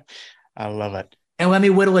 I love it. And let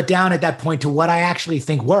me whittle it down at that point to what I actually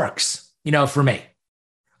think works, for me.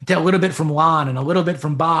 A little bit from Lon and a little bit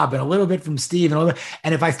from Bob and a little bit from Steve.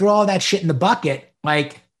 And if I throw all that shit in the bucket,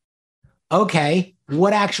 like, okay,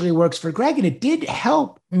 what actually works for Greg? And it did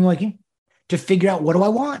help to figure out, what do I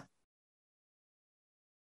want?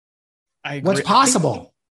 What's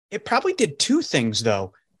possible? It probably did two things,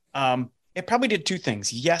 though. It probably did two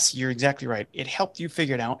things. Yes, you're exactly right. It helped you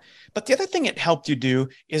figure it out. But the other thing it helped you do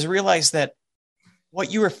is realize that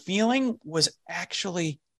what you were feeling was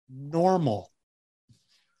actually normal.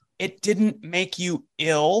 It didn't make you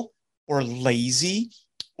ill or lazy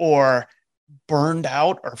or burned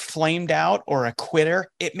out or flamed out or a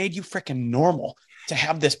quitter. It made you freaking normal to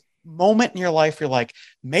have this moment in your life. You're like,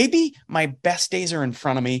 maybe my best days are in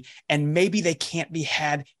front of me and maybe they can't be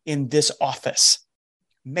had in this office.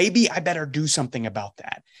 Maybe I better do something about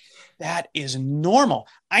that. That is normal.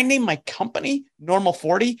 I named my company Normal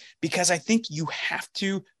 40 because I think you have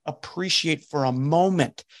to appreciate for a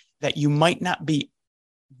moment that you might not be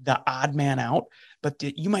the odd man out, but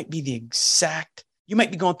that you might be you might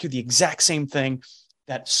be going through the exact same thing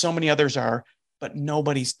that so many others are, but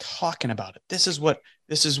nobody's talking about it. This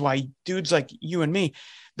is why dudes like you and me,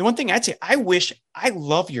 the one thing I'd say, I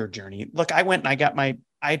love your journey. Look, I went and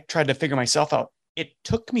I tried to figure myself out. It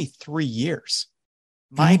took me 3 years.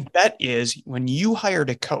 My bet is when you hired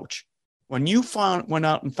a coach, when you went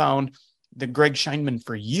out and found the Greg Scheinman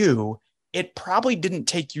for you, it probably didn't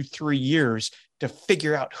take you 3 years to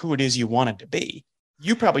figure out who it is you wanted to be.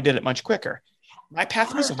 You probably did it much quicker. My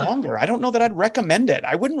path was longer. I don't know that I'd recommend it.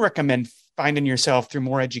 I wouldn't recommend finding yourself through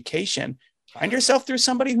more education. Find yourself through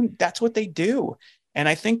somebody who that's what they do. And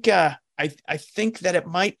I think, I think that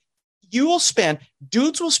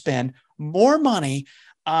dudes will spend more money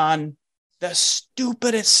on the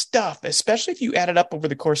stupidest stuff, especially if you add it up over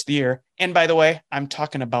the course of the year. And by the way, I'm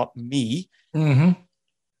talking about me. Mm-hmm.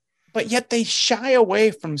 But yet they shy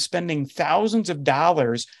away from spending thousands of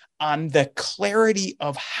dollars on the clarity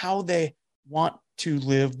of how they want to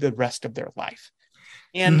live the rest of their life.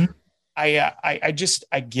 And Mm-hmm.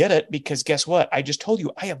 I get it, because guess what? I just told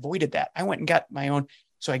you I avoided that. I went and got my own.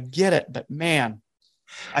 So I get it. But man,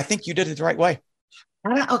 I think you did it the right way.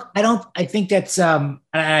 I think that's, I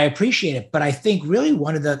appreciate it, but I think really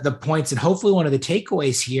one of the points and hopefully one of the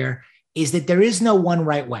takeaways here is that there is no one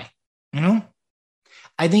right way. You know,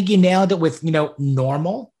 I think you nailed it with,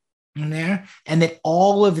 normal in there, and that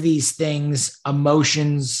all of these things,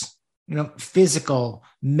 emotions, physical,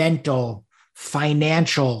 mental,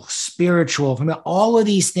 financial, spiritual, all of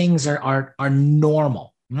these things are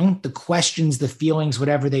normal. The questions, the feelings,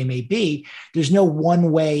 whatever they may be, there's no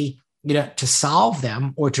one way, to solve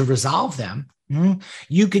them or to resolve them.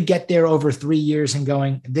 You could get there over 3 years and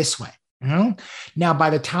going this way. Now, by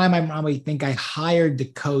the time I probably think I hired the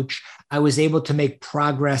coach, I was able to make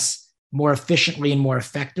progress more efficiently and more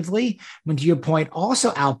effectively. When, to your point,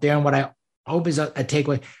 also out there, and what I hope is a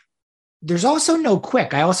takeaway, there's also no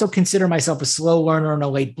quick. I also consider myself a slow learner and a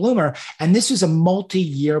late bloomer. And this was a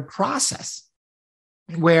multi-year process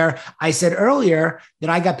where I said earlier that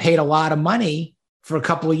I got paid a lot of money for a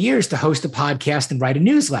couple of years to host a podcast and write a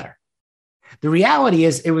newsletter. The reality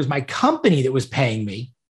is it was my company that was paying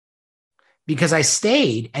me because I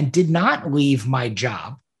stayed and did not leave my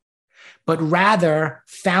job, but rather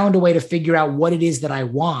found a way to figure out what it is that I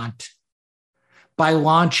want by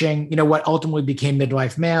launching, what ultimately became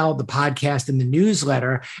Midlife Mail, the podcast and the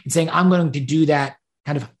newsletter, and saying, I'm going to do that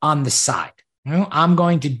kind of on the side. I'm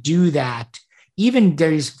going to do that. Even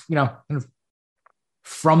there's, kind of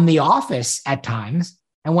from the office at times.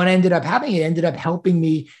 And what ended up happening, it ended up helping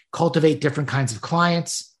me cultivate different kinds of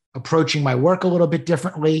clients, approaching my work a little bit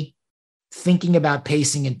differently, thinking about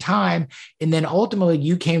pacing and time. And then ultimately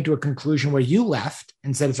you came to a conclusion where you left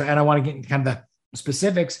and said, and I want to get into kind of the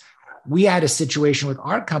specifics. We had a situation with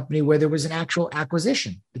our company where there was an actual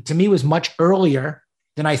acquisition that to me was much earlier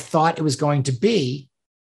than I thought it was going to be.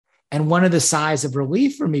 And one of the sighs of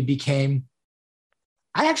relief for me became,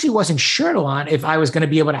 I actually wasn't sure, Lon, if I was going to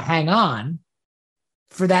be able to hang on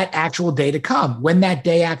for that actual day to come. When that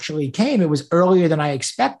day actually came, it was earlier than I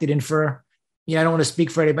expected. And for, I don't want to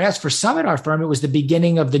speak for anybody else. For some at our firm, it was the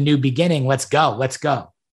beginning of the new beginning. Let's go. Let's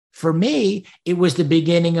go. For me, it was the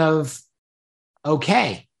beginning of,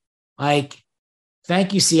 okay,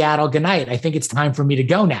 thank you, Seattle. Good night. I think it's time for me to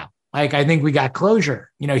go now. I think we got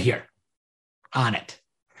closure, here on it.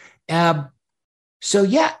 So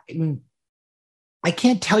yeah, I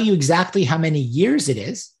can't tell you exactly how many years it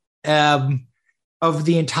is of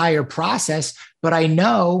the entire process, but I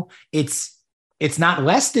know it's not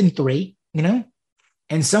less than 3, and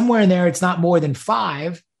somewhere in there, it's not more than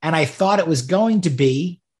 5. And I thought it was going to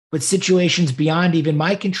be, but situations beyond even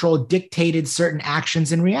my control dictated certain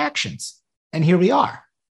actions and reactions. And here we are.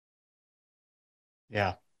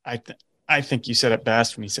 Yeah. I think you said it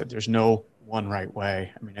best when you said there's no one right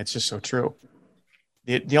way. I mean, it's just so true.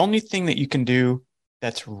 The only thing that you can do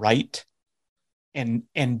that's right and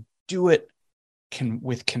do it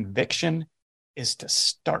with conviction is to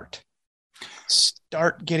start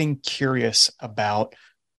getting curious about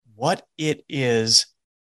what it is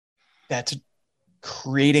that's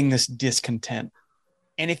creating this discontent.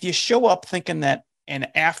 And if you show up thinking that an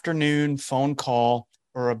afternoon phone call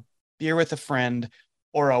or a beer with a friend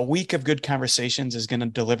or a week of good conversations is going to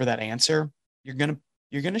deliver that answer, you're going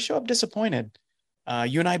to show up disappointed.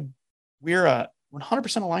 You and I, we're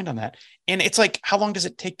 100% aligned on that. And it's like, how long does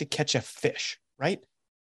it take to catch a fish, right?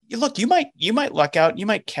 You might luck out. You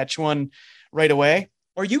might catch one right away,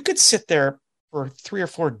 or you could sit there for 3 or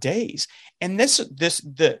 4 days. And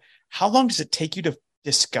how long does it take you to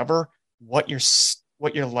discover what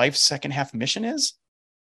your life's second half mission is?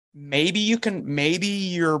 Maybe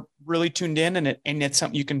you're really tuned in and it's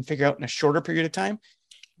something you can figure out in a shorter period of time.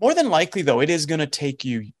 More than likely though, it is going to take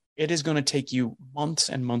you months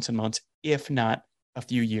and months and months, if not a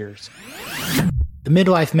few years. The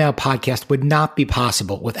Midlife Mail podcast would not be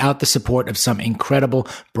possible without the support of some incredible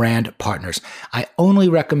brand partners. I only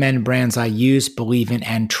recommend brands I use, believe in,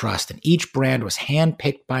 and trust, and each brand was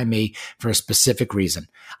handpicked by me for a specific reason.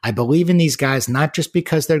 I believe in these guys not just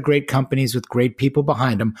because they're great companies with great people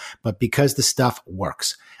behind them, but because the stuff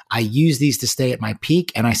works. I use these to stay at my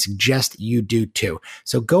peak, and I suggest you do too.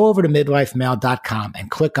 So go over to midlifemail.com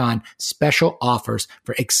and click on special offers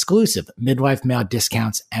for exclusive Midlife Mail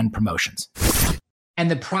discounts and promotions. And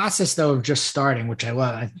the process, though, of just starting, which I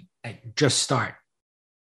love, I just start.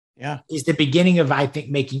 Yeah. is the beginning of, I think,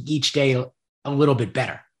 making each day a little bit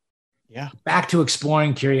better. Yeah. Back to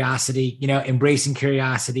exploring curiosity, embracing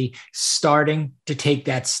curiosity, starting to take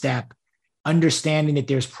that step, understanding that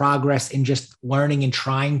there's progress in just learning and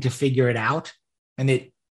trying to figure it out, and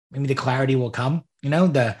that maybe the clarity will come.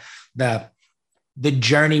 The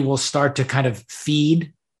journey will start to kind of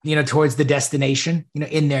feed, towards the destination,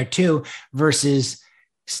 in there too, versus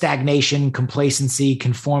stagnation, complacency,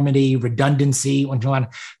 conformity, redundancy.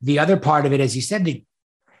 The other part of it, as you said,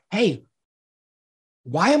 hey,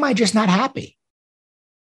 why am I just not happy?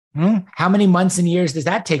 How many months and years does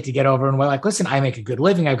that take to get over? And we're like, listen, I make a good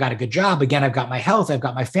living. I've got a good job. Again, I've got my health. I've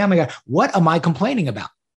got my family. What am I complaining about?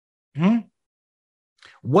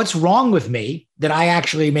 What's wrong with me that I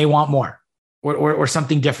actually may want more or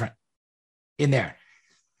something different in there?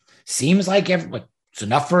 Seems like it's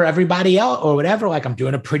enough for everybody else or whatever. Like I'm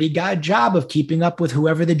doing a pretty good job of keeping up with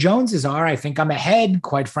whoever the Joneses are. I think I'm ahead,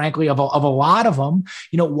 quite frankly, of a lot of them.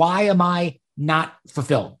 Why am I not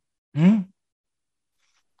fulfilled? Or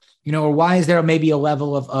why is there maybe a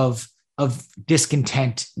level of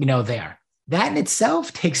discontent, there? That in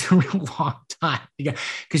itself takes a real long time,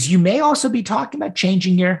 because you may also be talking about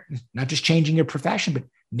not just changing your profession, but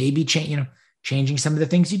maybe changing some of the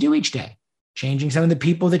things you do each day, changing some of the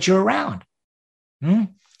people that you're around,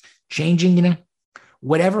 changing,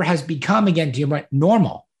 whatever has become, again, to your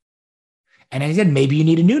normal. And I said, maybe you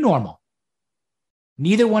need a new normal.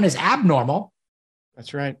 Neither one is abnormal.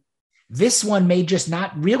 That's right. This one may just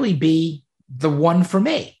not really be the one for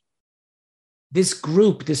me. This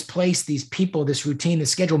group, this place, these people, this routine,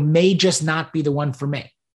 this schedule may just not be the one for me.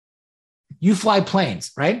 You fly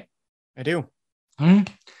planes, right? I do.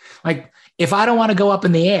 Like if I don't want to go up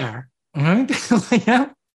in the air,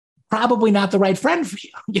 probably not the right friend for you.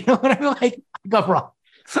 You know what I mean? Like, I go wrong.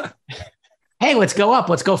 Hey, let's go up.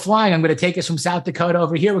 Let's go flying. I'm going to take us from South Dakota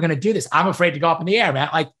over here. We're going to do this. I'm afraid to go up in the air, man.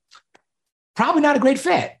 Like, probably not a great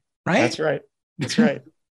fit, right? That's right. That's right.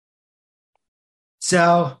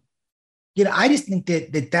 So, I just think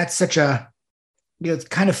that's such a, it's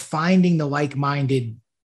kind of finding the like-minded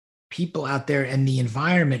people out there and the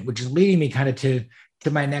environment, which is leading me kind of to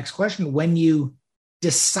my next question. When you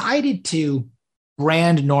decided to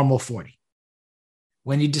brand Normal 40,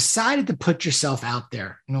 when you decided to put yourself out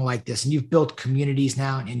there, like this, and you've built communities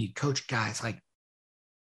now and you coach guys, like,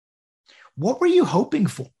 what were you hoping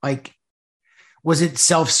for? Like, was it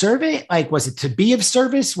self-serving? Like, was it to be of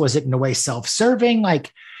service? Was it in a way self-serving?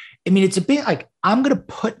 Like, it's a bit like, I'm going to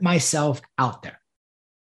put myself out there.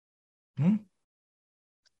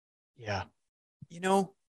 Yeah.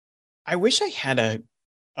 I wish I had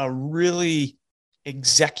a really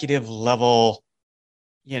executive level,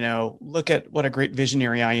 look at what a great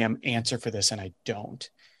visionary I am answer for this. And I don't.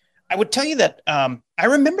 I would tell you that I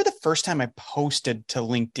remember the first time I posted to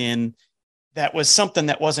LinkedIn that was something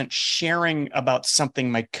that wasn't sharing about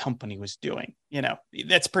something my company was doing.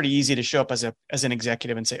 That's pretty easy to show up as an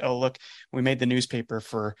executive and say, oh, look, we made the newspaper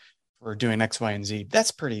for doing X, Y, and Z.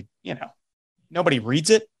 That's pretty, nobody reads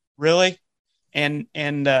it really. And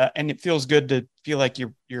it feels good to feel like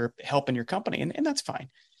you're helping your company, and that's fine.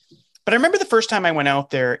 But I remember the first time I went out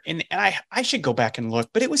there, and I should go back and look,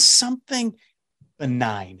 but it was something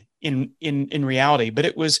benign in reality, but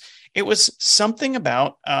it was something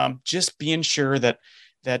about just being sure that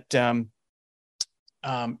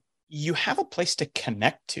you have a place to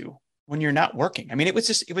connect to when you're not working.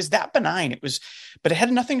 It was that benign. But it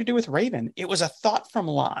had nothing to do with Raven. It was a thought from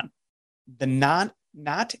Lon, the not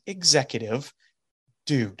executive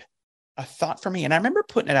dude, a thought for me. And I remember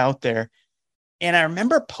putting it out there, and I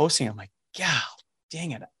remember posting. I'm like, God,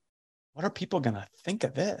 dang it. What are people going to think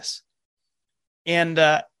of this? And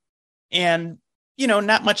not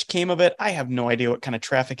much came of it. I have no idea what kind of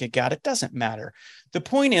traffic it got. It doesn't matter. The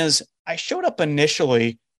point is, I showed up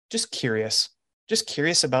initially just curious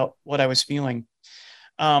about what I was feeling.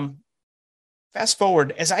 Fast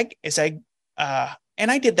forward and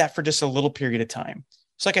I did that for just a little period of time.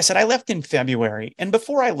 So like I said, I left in February, and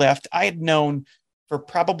before I left, I had known for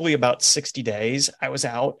probably about 60 days I was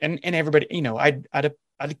out, and everybody,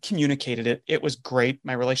 I'd communicated it. It was great.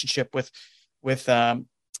 My relationship with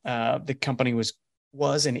the company was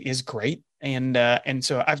and is great. And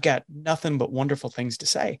so I've got nothing but wonderful things to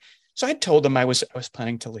say. So I told them I was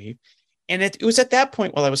planning to leave. And it was at that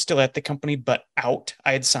point, while I was still at the company, but out,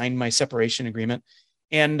 I had signed my separation agreement,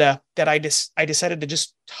 and that I decided to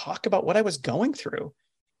just talk about what I was going through.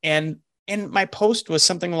 And my post was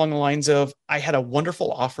something along the lines of, I had a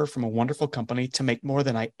wonderful offer from a wonderful company to make more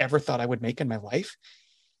than I ever thought I would make in my life.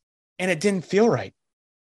 And it didn't feel right.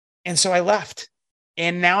 And so I left,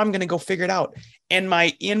 and now I'm going to go figure it out. And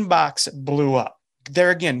my inbox blew up.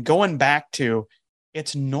 there again, going back to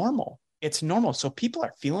it's normal. It's normal. So people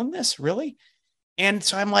are feeling this really. And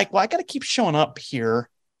so I'm like, well, I got to keep showing up here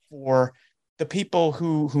for the people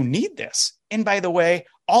who need this. And by the way,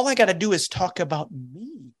 all I got to do is talk about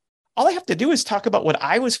me. All I have to do is talk about what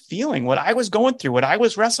I was feeling, what I was going through, what I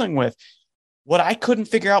was wrestling with, what I couldn't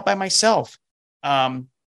figure out by myself. And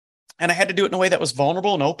I had to do it in a way that was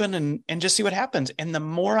vulnerable and open and just see what happens. And the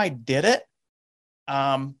more I did it,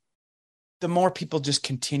 the more people just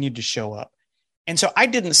continued to show up. And so I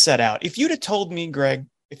didn't set out. If you'd have told me, Greg,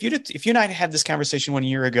 if you and I had this conversation 1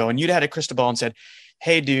 year ago and you'd had a crystal ball and said,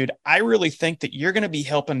 hey, dude, I really think that you're going to be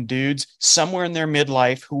helping dudes somewhere in their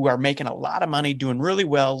midlife who are making a lot of money, doing really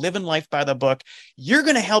well, living life by the book. You're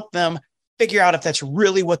going to help them figure out if that's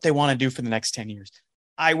really what they want to do for the next 10 years.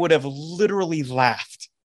 I would have literally laughed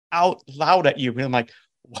out loud at you. And I'm like,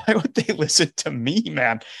 why would they listen to me,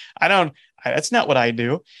 man? That's not what I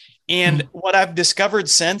do. And what I've discovered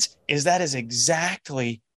since is that is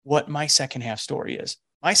exactly what my second half story is.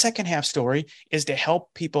 My second half story is to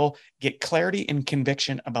help people get clarity and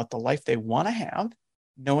conviction about the life they want to have,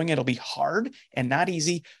 knowing it'll be hard and not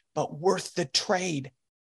easy, but worth the trade,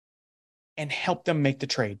 and help them make the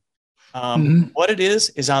trade. What it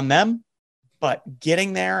is on them, but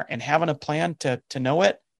getting there and having a plan to know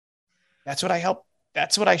it, that's what I help.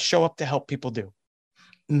 That's what I show up to help people do.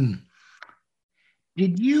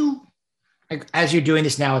 Did you, like, as you're doing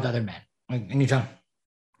this now with other men, and you're talking,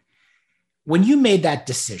 when you made that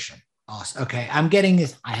decision, okay, I'm getting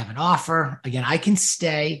this, I have an offer. Again, I can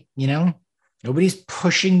stay, nobody's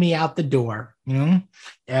pushing me out the door, good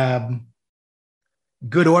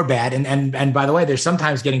or bad. And by the way, there's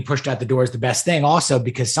sometimes getting pushed out the door is the best thing also,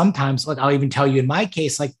 because sometimes, like, I'll even tell you in my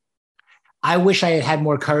case, like, I wish I had had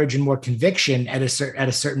more courage and more conviction at a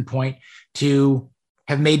certain point to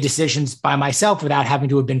have made decisions by myself without having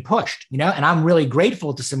to have been pushed, and I'm really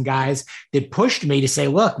grateful to some guys that pushed me to say,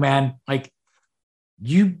 look, man, like,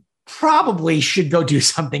 you probably should go do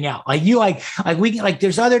something else.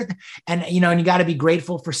 There's other, and you got to be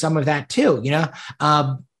grateful for some of that too,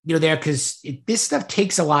 because this stuff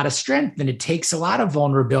takes a lot of strength and it takes a lot of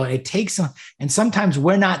vulnerability. And sometimes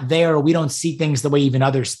we're not there, or we don't see things the way even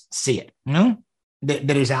others see it,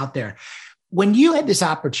 that is out there. When you had this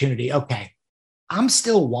opportunity, okay, I'm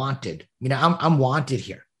still wanted, I'm wanted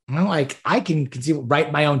here. Like, I can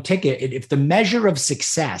write my own ticket. If the measure of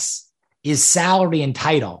success is salary and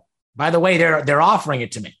title, by the way, they're offering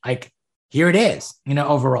it to me. Like, here it is,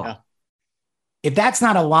 overall. Yeah. If that's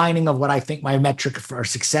not aligning of what I think my metric for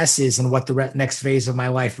success is and what the next phase of my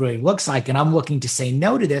life really looks like, and I'm looking to say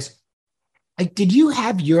no to this, like, did you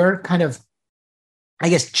have your kind of, I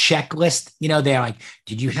guess, checklist, they're like,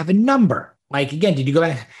 did you have a number? Like, again, did you go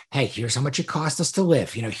back, hey, here's how much it costs us to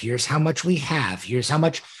live. Here's how much we have. Here's how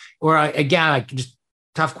much, or again, like, just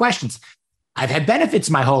tough questions. I've had benefits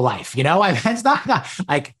my whole life. I've had not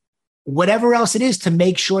like whatever else it is to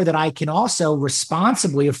make sure that I can also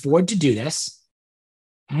responsibly afford to do this.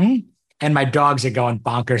 And my dogs are going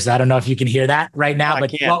bonkers. I don't know if you can hear that right now,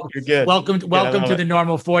 but you're good. Welcome to the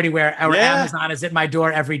Normal 40, where our Amazon is at my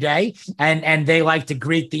door every day. And they like to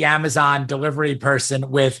greet the Amazon delivery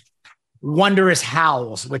person with wondrous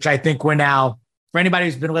howls, which I think we're now, for anybody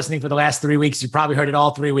who's been listening for the last 3 weeks, you've probably heard it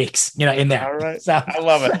all 3 weeks, in there. All right. So I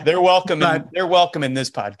love it. They're welcome. They're welcome in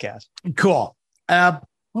this podcast. Cool.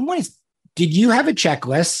 Did you have a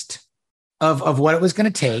checklist of what it was going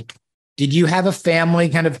to take? Did you have a family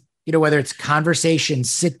kind of, whether it's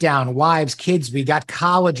conversations, sit down, wives, kids, we got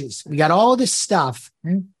colleges, we got all this stuff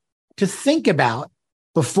to think about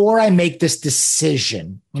before I make this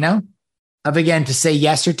decision, of, again, to say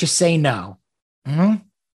yes or to say no,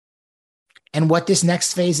 and what this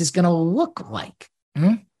next phase is going to look like.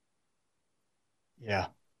 Yeah.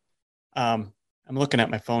 I'm looking at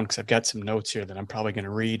my phone because I've got some notes here that I'm probably going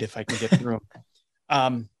to read if I can get through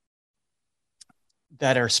them,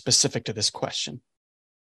 that are specific to this question.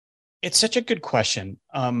 It's such a good question.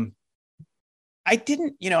 I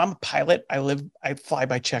didn't, I'm a pilot. I fly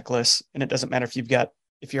by checklists, and it doesn't matter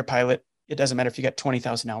if you're a pilot, it doesn't matter if you got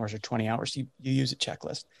 20,000 hours or 20 hours, you use a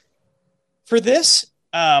checklist. For this,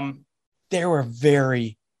 there were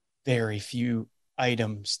very, very few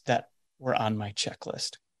items that were on my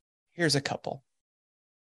checklist. Here's a couple.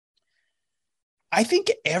 I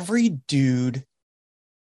think every dude,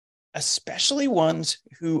 especially ones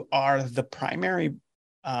who are the primary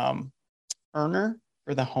earner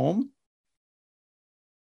for the home,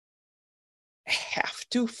 have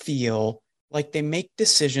to feel like they make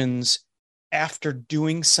decisions after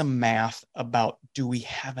doing some math about, do we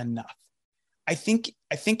have enough? I think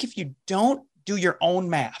if you don't do your own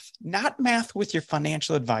math, not math with your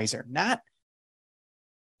financial advisor, not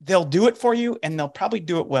they'll do it for you and they'll probably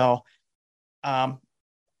do it well.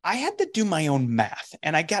 I had to do my own math,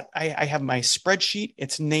 and I have my spreadsheet.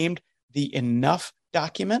 It's named the enough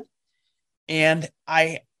document. And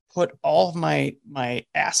I put all of my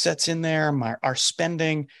assets in there, our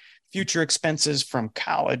spending, future expenses from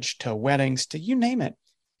college to weddings to you name it.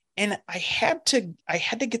 And I had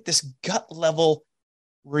to get this gut level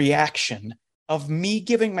reaction of me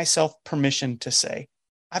giving myself permission to say,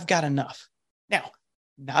 I've got enough. Now,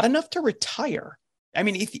 not enough to retire. I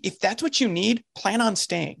mean, if that's what you need, plan on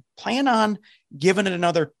staying, plan on giving it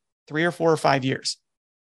another 3 or 4 or 5 years,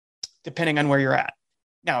 depending on where you're at.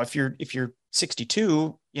 Now, if you're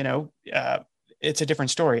 62, it's a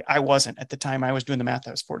different story. I wasn't at the time I was doing the math.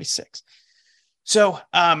 I was 46. So,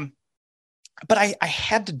 but I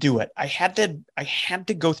had to do it. I had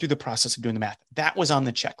to go through the process of doing the math. That was on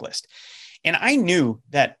the checklist. And I knew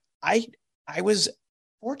that I was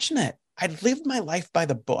fortunate. I'd lived my life by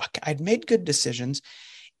the book. I'd made good decisions,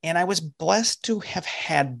 and I was blessed to have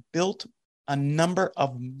had built a number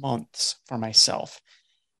of months for myself.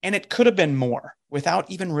 And it could have been more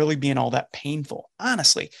without even really being all that painful,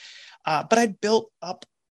 honestly. But I built up,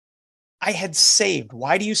 I had saved.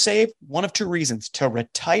 Why do you save? One of two reasons: to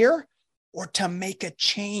retire or to make a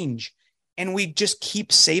change. And we just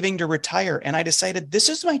keep saving to retire. And I decided, this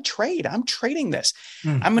is my trade. I'm trading this.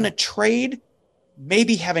 Mm-hmm. I'm going to trade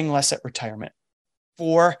maybe having less at retirement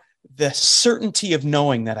for the certainty of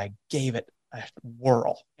knowing that I gave it a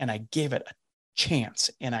whirl and I gave it a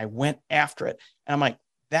chance and I went after it. And I'm like,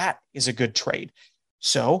 that is a good trade.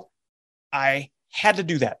 So I had to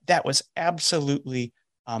do that. That was absolutely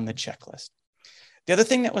on the checklist. The other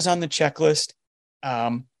thing that was on the checklist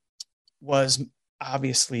was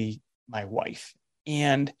obviously my wife.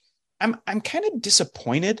 And I'm kind of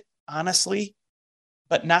disappointed, honestly,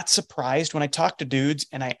 but not surprised when I talk to dudes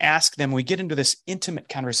and I ask them, we get into this intimate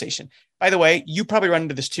conversation. By the way, you probably run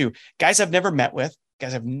into this too. Guys I've never met,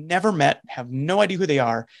 have no idea who they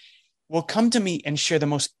are, will come to me and share the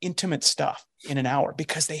most intimate stuff in an hour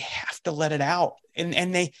because they have to let it out. And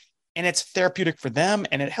it's therapeutic for them.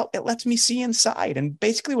 And it lets me see inside. And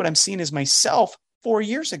basically what I'm seeing is myself 4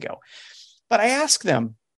 years ago. But I ask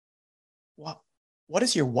them, well, what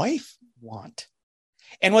does your wife want?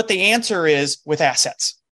 And what the answer is, with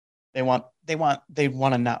assets. They want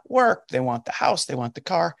to not work. They want the house. They want the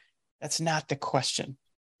car. That's not the question.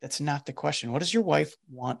 What does your wife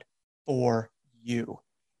want for you?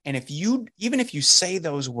 And even if you say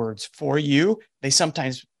those words for you, they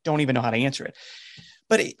sometimes don't even know how to answer it.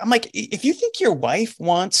 But I'm like, if you think your wife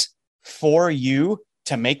wants for you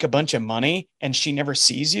to make a bunch of money and she never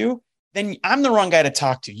sees you, then I'm the wrong guy to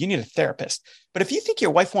talk to. You need a therapist. But if you think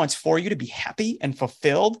your wife wants for you to be happy and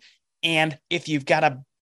fulfilled, and if you've got to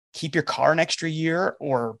keep your car an extra year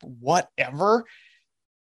or whatever,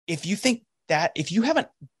 if you think that, if you haven't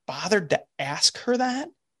bothered to ask her that,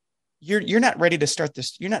 you're not ready to start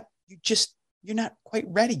this. You're not quite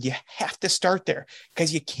ready. You have to start there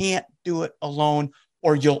because you can't do it alone,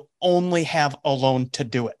 or you'll only have alone to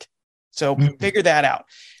do it. So figure that out.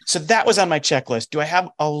 So that was on my checklist. Do I have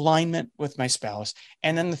alignment with my spouse?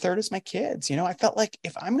 And then the third is my kids. I felt like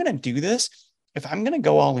if I'm going to do this, if I'm going to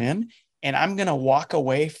go all in and I'm going to walk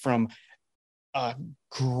away from a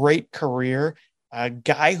great career, a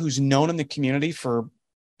guy who's known in the community for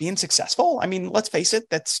being successful. I mean, let's face it,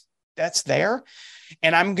 that's there.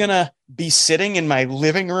 And I'm going to be sitting in my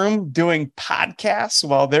living room doing podcasts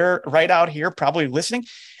while they're right out here probably listening.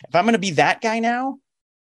 If I'm going to be that guy now,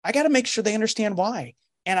 I got to make sure they understand why.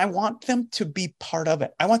 And I want them to be part of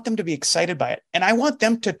it. I want them to be excited by it. And I want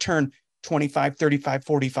them to turn 25, 35,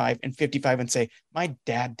 45, and 55 and say, my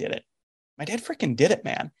dad did it. My dad freaking did it,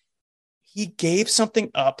 man. He gave something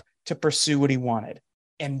up to pursue what he wanted.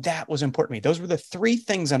 And that was important to me. Those were the 3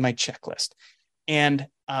 things on my checklist. And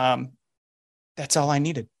that's all I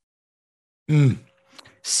needed.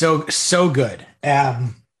 So good.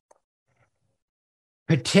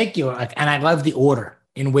 Particular, and I love the order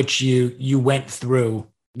in which you went through,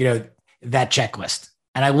 that checklist.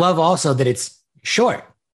 And I love also that it's short,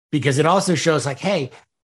 because it also shows like, hey,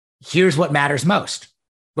 here's what matters most.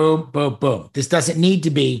 Boom, boom, boom. This doesn't need to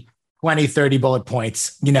be 20, 30 bullet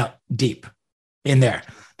points, deep in there.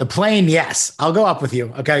 The plane, yes, I'll go up with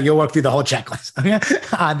you. Okay. You'll work through the whole checklist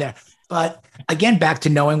on there. But again, back to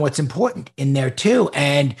knowing what's important in there too.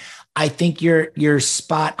 And I think you're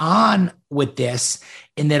spot on with this,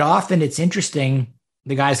 in that often it's interesting,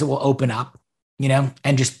 the guys that will open up,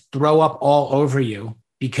 and just throw up all over you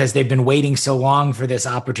because they've been waiting so long for this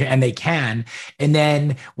opportunity, and they can. And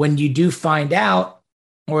then when you do find out,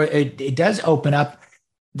 or it does open up,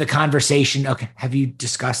 the conversation. Okay, have you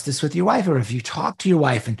discussed this with your wife, or have you talked to your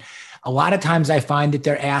wife? And a lot of times I find that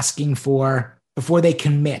they're asking for, before they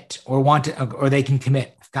commit or want to, or they can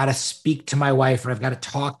commit, I've got to speak to my wife, or I've got to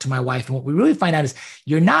talk to my wife. And what we really find out is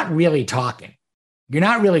you're not really talking. You're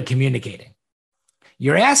not really communicating.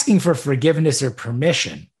 You're asking for forgiveness or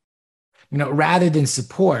permission, rather than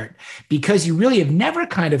support, because you really have never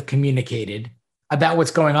kind of communicated about what's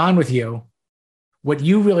going on with you, what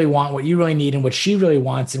you really want, what you really need, and what she really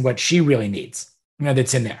wants and what she really needs,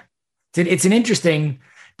 that's in there. It's an interesting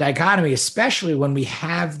dichotomy, especially when we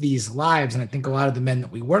have these lives. And I think a lot of the men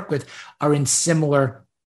that we work with are in similar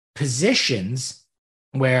positions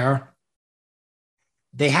where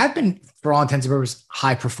they have been, for all intents and purposes,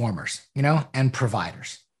 high performers, and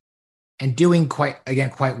providers, and doing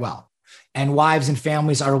quite well. And wives and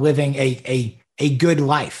families are living a good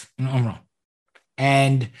life.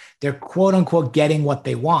 And they're quote unquote getting what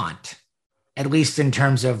they want, at least in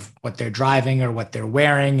terms of what they're driving or what they're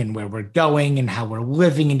wearing and where we're going and how we're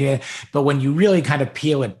living. But when you really kind of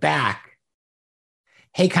peel it back,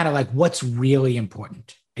 hey, kind of like what's really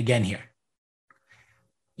important again here.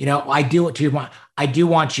 I do what you want. I do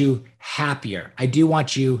want you happier. I do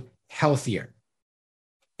want you healthier.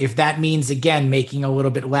 If that means, again, making a little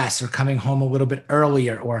bit less or coming home a little bit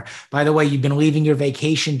earlier, or by the way, you've been leaving your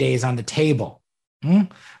vacation days on the table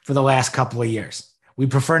for the last couple of years. We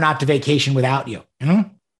prefer not to vacation without you.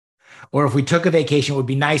 Or if we took a vacation, it would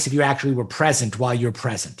be nice if you actually were present while you're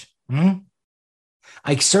present.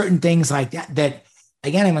 Like certain things like that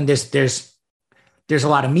again, I mean, there's a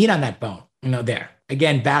lot of meat on that bone, there.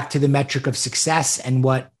 Again, back to the metric of success and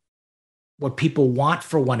what people want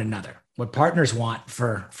for one another, what partners want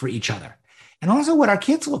for each other, and also what our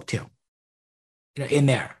kids look to, in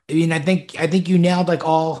there. I mean, I think you nailed like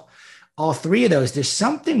all three of those. There's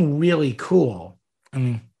something really cool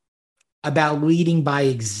about leading by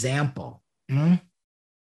example, and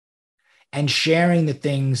sharing the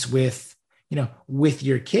things with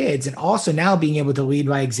your kids, and also now being able to lead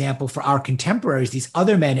by example for our contemporaries, these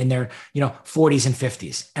other men in their 40s and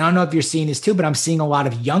 50s. And I don't know if you're seeing this too, but I'm seeing a lot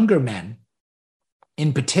of younger men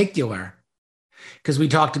in particular, because we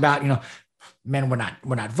talked about, men, we're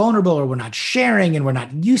not vulnerable, or we're not sharing, and we're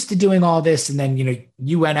not used to doing all this. And then,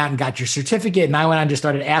 you went out and got your certificate, and I went out and just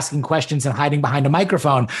started asking questions and hiding behind a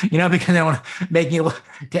microphone, because I want to make you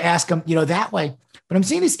to ask them, that way. But I'm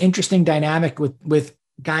seeing this interesting dynamic with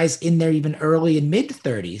guys in their even early and mid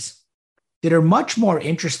 30s that are much more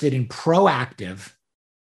interested in proactive,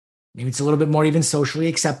 maybe it's a little bit more even socially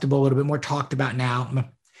acceptable, a little bit more talked about now,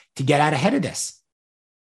 to get out ahead of this.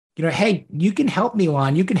 Hey, you can help me,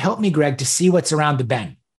 Lon. You can help me, Greg, to see what's around the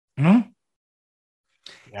bend. Yeah.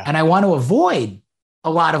 And I want to avoid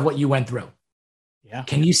a lot of what you went through. Yeah.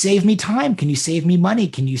 Can you save me time? Can you save me money?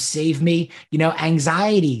 Can you save me,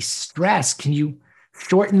 anxiety, stress? Can you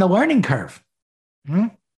shorten the learning curve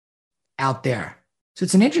out there? So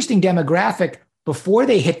it's an interesting demographic before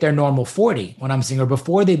they hit their normal 40, when I'm seeing, or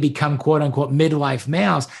before they become quote unquote midlife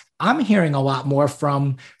males. I'm hearing a lot more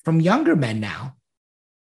from younger men now.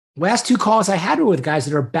 Last two calls I had were with guys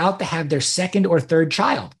that are about to have their second or third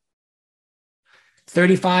child,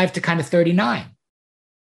 35 to kind of 39.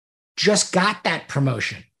 Just got that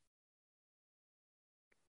promotion.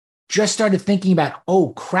 Just started thinking about, oh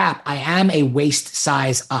crap, I am a waist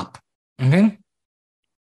size up.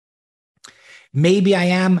 Maybe I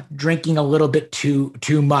am drinking a little bit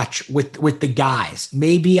too much with the guys.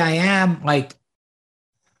 Maybe I am like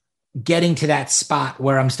getting to that spot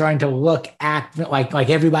where I'm starting to act like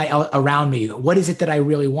everybody around me. What is it that I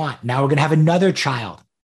really want? Now we're going to have another child.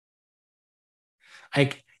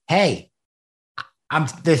 Like, hey,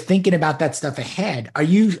 they're thinking about that stuff ahead. Are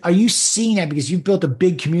you seeing that? Because you've built a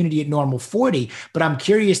big community at Normal 40, but I'm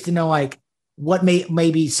curious to know what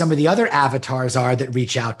maybe some of the other avatars are that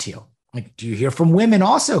reach out to you. Like, do you hear from women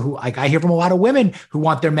also who, I hear from a lot of women who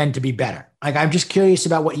want their men to be better. I'm just curious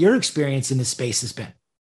about what your experience in this space has been.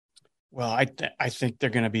 Well, I think they're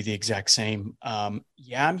going to be the exact same. I'm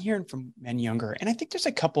hearing from men younger, and I think there's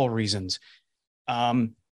a couple of reasons.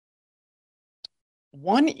 One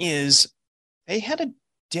is they had a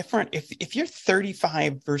different, if you're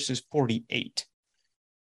 35 versus 48,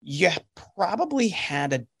 you probably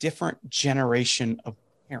had a different generation of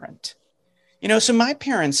parent. So my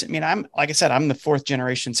parents, I'm, like I said, I'm the fourth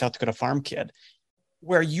generation South Dakota farm kid,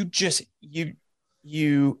 where you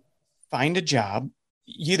find a job,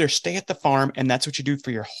 you either stay at the farm and that's what you do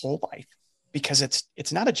for your whole life, because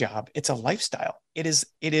it's not a job, it's a lifestyle. It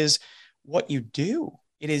is what you do.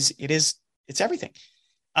 It's everything.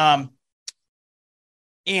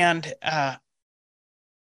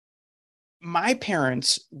 My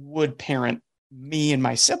parents would parent me and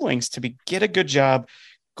my siblings to get a good job,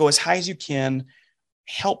 go as high as you can,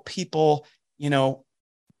 help people,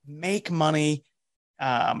 make money,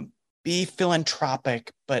 be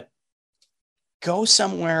philanthropic, but go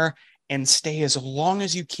somewhere and stay as long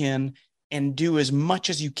as you can and do as much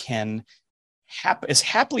as you can, as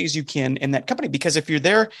happily as you can in that company. Because if you're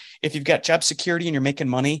there, if you've got job security and you're making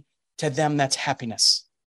money, to them, that's happiness.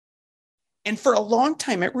 And for a long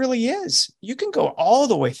time, it really is. You can go all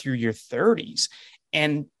the way through your 30s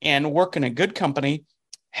and work in a good company,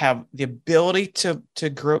 have the ability to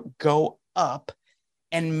go up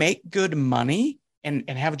and make good money and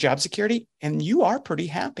have job security, and you are pretty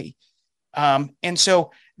happy. And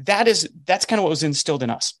so that's kind of what was instilled in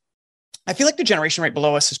us. I feel like the generation right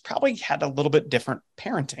below us has probably had a little bit different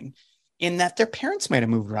parenting, in that their parents might have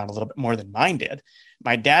moved around a little bit more than mine did.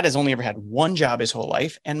 My dad has only ever had one job his whole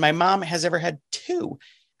life, and my mom has ever had two.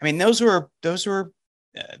 I mean, those were the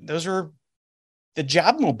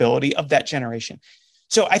job mobility of that generation.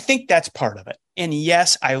 So I think that's part of it. And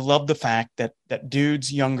yes, I love the fact that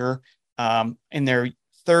dudes younger, in their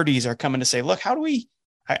 30s are coming to say, look,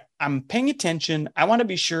 I'm paying attention. I want to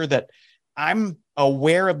be sure that I'm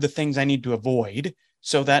aware of the things I need to avoid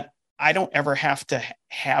so that I don't ever have to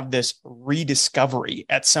have this rediscovery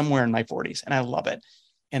at somewhere in my 40s. And I love it.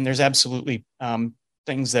 And there's absolutely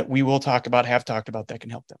things that we will talk about, have talked about, that can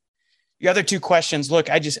help them. The other two questions, look,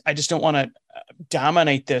 I just don't want to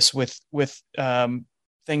dominate this with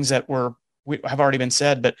things that have already been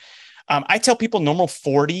said, but I tell people normal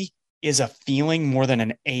 40 is a feeling more than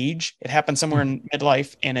an age. It happens somewhere in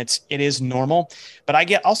midlife, and it is normal. But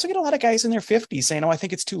I also get a lot of guys in their 50s saying, "Oh, I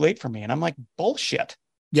think it's too late for me," and I'm like, bullshit.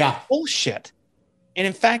 Yeah, bullshit. And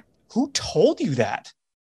in fact, who told you that?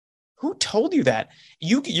 Who told you that?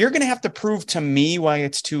 You're going to have to prove to me why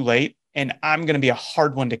it's too late, and I'm going to be a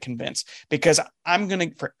hard one to convince, because I'm going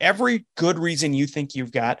to, for every good reason you think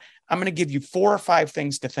you've got, I'm going to give you 4 or 5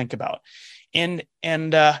 things to think about, and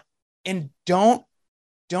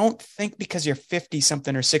don't think because you're 50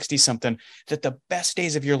 something or 60 something that the best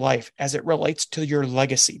days of your life, as it relates to your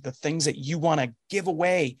legacy, the things that you want to give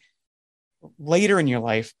away later in your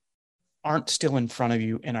life, aren't still in front of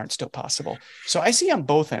you and aren't still possible. So I see on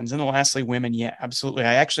both ends. And then lastly, women. Yeah, absolutely.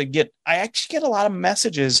 I actually get a lot of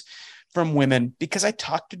messages from women because I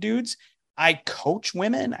talk to dudes. I coach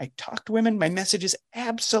women. I talk to women. My messages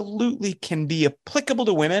absolutely can be applicable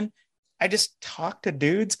to women. I just talk to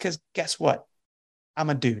dudes because guess what? I'm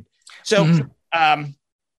a dude. So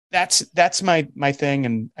that's my thing.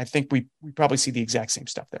 And I think we probably see the exact same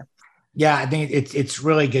stuff there. Yeah, I think it's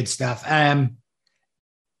really good stuff.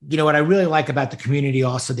 What I really like about the community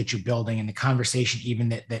also that you're building, and the conversation even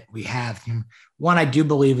that we have. One, I do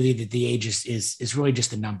believe that the age is really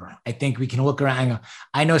just a number. I think we can look around and go,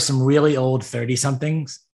 I know some really old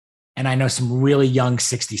 30-somethings, and I know some really young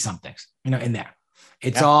 60-somethings, in there.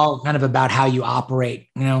 It's all kind of about how you operate,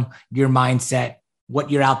 your mindset, what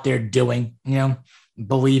you're out there doing,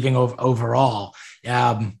 believing overall.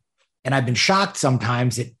 And I've been shocked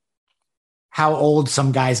sometimes at how old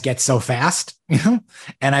some guys get so fast,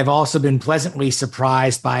 and I've also been pleasantly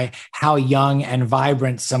surprised by how young and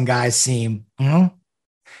vibrant some guys seem, through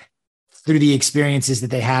the experiences that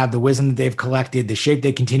they have, the wisdom that they've collected, the shape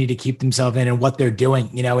they continue to keep themselves in, and what they're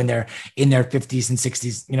doing, in their 50s and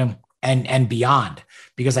 60s, and beyond.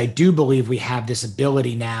 Because I do believe we have this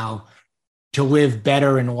ability now to live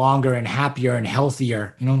better and longer and happier and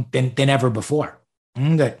healthier, than ever before.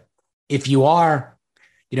 That if you are,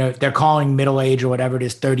 they're calling middle age or whatever it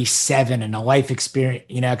is, 37, and a life experience,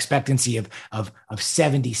 expectancy of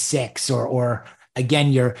 76, or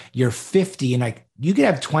again, you're 50, and like you could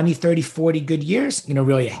have 20, 30, 40 good years,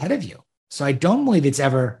 really ahead of you. So I don't believe it's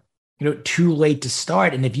ever, too late to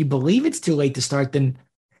start. And if you believe it's too late to start, then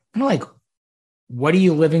like, what are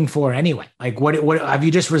you living for anyway? Like, what have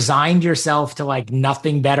you just resigned yourself to, like,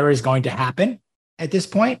 nothing better is going to happen at this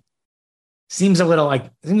point? Seems a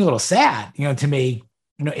little sad, to me,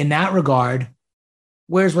 in that regard.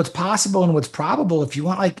 Whereas what's possible and what's probable, if you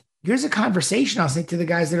want, like, here's a conversation I'll say to the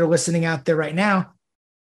guys that are listening out there right now.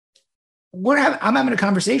 I'm having a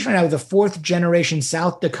conversation right now with a 4th generation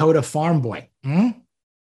South Dakota farm boy.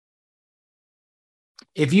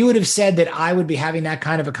 If you would have said that I would be having that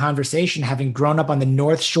kind of a conversation, having grown up on the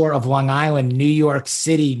North Shore of Long Island, New York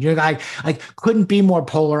City, I couldn't be more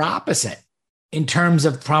polar opposite in terms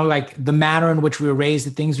of probably like the manner in which we were raised,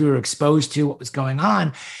 the things we were exposed to, what was going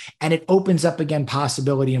on. And it opens up again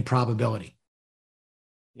possibility and probability.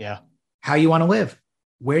 Yeah. How you want to live,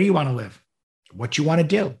 where you want to live, what you want to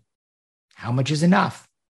do, how much is enough,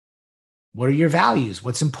 what are your values,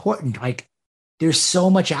 what's important. Like, there's so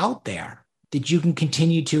much out there. that you can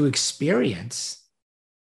continue to experience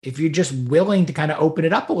if you're just willing to kind of open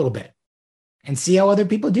it up a little bit and see how other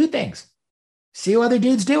people do things. See how other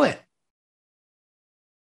dudes do it.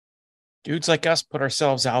 Dudes like us put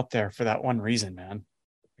ourselves out there for that one reason, man.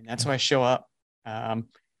 And that's why I show up.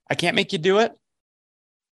 I can't make you do it.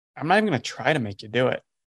 I'm not even going to try to make you do it,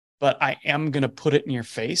 but I am going to put it in your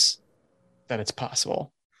face that it's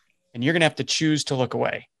possible. And you're going to have to choose to look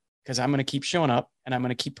away, because I'm going to keep showing up and I'm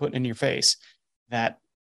going to keep putting in your face that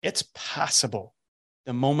it's possible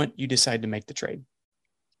the moment you decide to make the trade.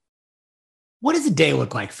 What does a day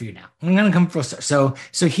look like for you now? I'm going to come first. So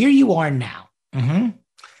here you are now. Mm-hmm.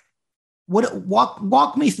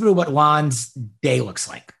 Walk me through what Lon's day looks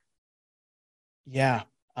like. Yeah.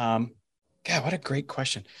 God, what a great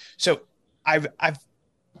question. So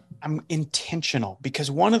I'm intentional, because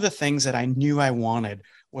one of the things that I knew I wanted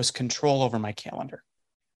was control over my calendar.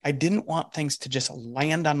 I didn't want things to just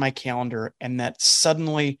land on my calendar and that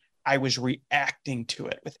suddenly I was reacting to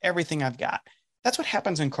it with everything I've got. That's what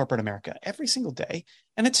happens in corporate America every single day.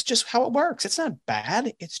 And it's just how it works. It's not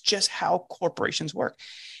bad. It's just how corporations work.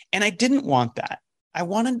 And I didn't want that. I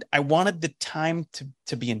wanted the time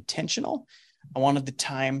to be intentional. I wanted the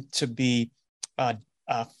time to be a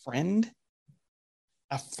friend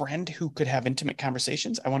who could have intimate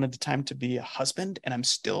conversations. I wanted the time to be a husband, and I'm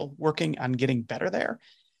still working on getting better there.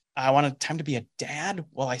 I wanted time to be a dad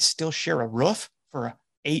while I still share a roof for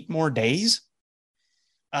 8 more days.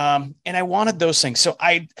 And I wanted those things. So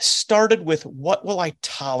I started with, what will I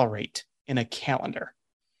tolerate in a calendar?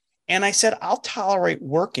 And I said, I'll tolerate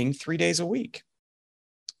working 3 days a week,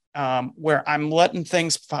 where I'm letting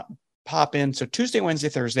things pop in. So Tuesday, Wednesday,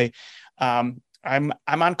 Thursday, I'm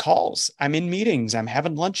on calls. I'm in meetings. I'm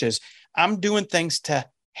having lunches. I'm doing things to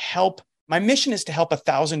help. My mission is to help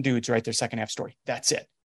 1,000 dudes write their second half story. That's it.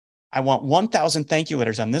 I want 1,000 thank you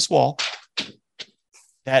letters on this wall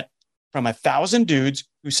that from 1,000 dudes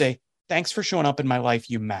who say, thanks for showing up in my life.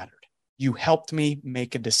 You mattered. You helped me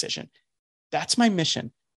make a decision. That's my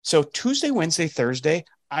mission. So Tuesday, Wednesday, Thursday,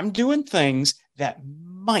 I'm doing things that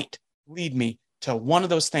might lead me to one of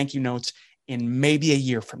those thank you notes in maybe a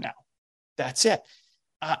year from now. That's it.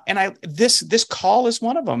 And this call is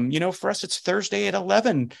one of them. You know, for us, it's Thursday at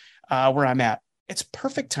 11 where I'm at. It's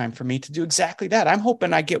perfect time for me to do exactly that. I'm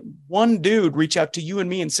hoping I get one dude reach out to you and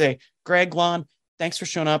me and say, Greg, Lon, thanks for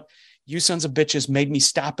showing up. You sons of bitches made me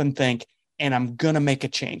stop and think, and I'm going to make a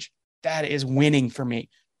change. That is winning for me.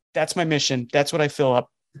 That's my mission. That's what I fill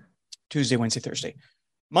up Tuesday, Wednesday, Thursday.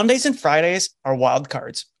 Mondays and Fridays are wild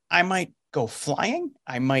cards. I might go flying.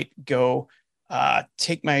 I might go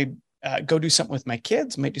go do something with my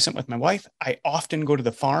kids, might do something with my wife. I often go to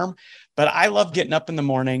the farm, but I love getting up in the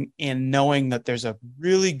morning and knowing that there's a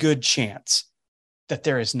really good chance that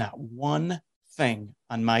there is not one thing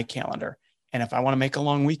on my calendar. And if I want to make a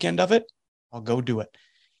long weekend of it, I'll go do it.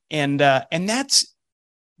 And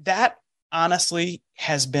that honestly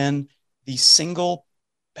has been the single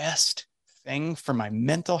best thing for my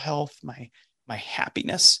mental health, my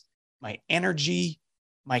happiness, my energy,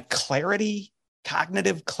 my clarity,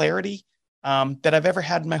 cognitive clarity that I've ever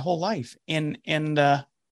had in my whole life. And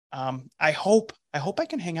I hope I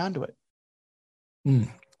can hang on to it.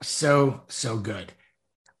 So good.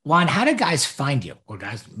 Lon, how do guys find you? Or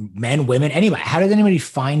guys, men, women, anybody? How does anybody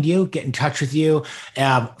find you, get in touch with you,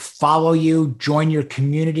 follow you, join your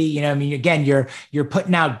community? You know, I mean, again, you're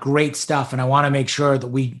putting out great stuff, and I want to make sure that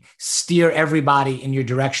we steer everybody in your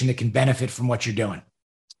direction that can benefit from what you're doing.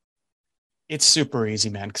 It's super easy,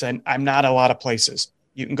 man, because I'm not a lot of places.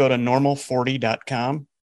 You can go to normal40.com.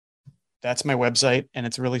 That's my website, and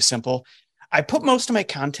it's really simple. I put most of my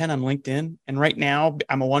content on LinkedIn, and right now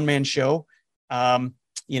I'm a one-man show.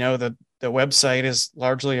 You know, the website is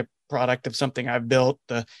largely a product of something I've built.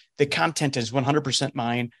 The content is 100%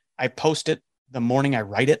 mine. I post it the morning I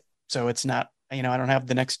write it. So it's not, you know, I don't have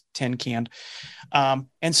the next 10 canned. And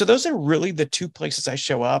so those are really the two places I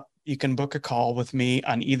show up. You can book a call with me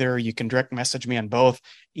on either. You can direct message me on both.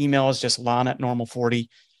 Email is just lon@normal40.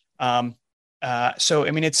 So,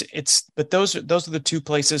 I mean, but those are the two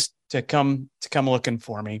places to come looking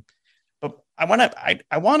for me. But I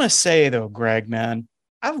want to say though, Greg, man,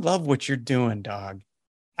 I love what you're doing, dog.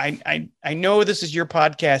 I know this is your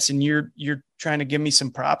podcast and you're trying to give me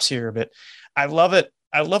some props here, but I love it.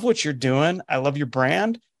 I love what you're doing. I love your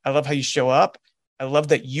brand. I love how you show up. I love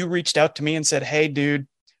that you reached out to me and said, hey, dude,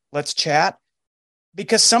 let's chat.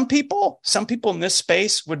 Because some people in this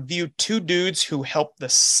space would view two dudes who help the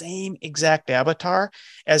same exact avatar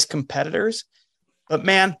as competitors. But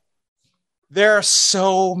man, there are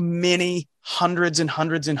so many hundreds and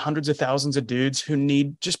hundreds and hundreds of thousands of dudes who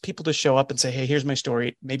need just people to show up and say, hey, here's my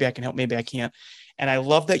story. Maybe I can help, maybe I can't. And I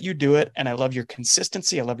love that you do it. And I love your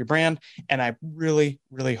consistency. I love your brand. And I really,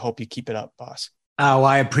 really hope you keep it up, boss. Oh,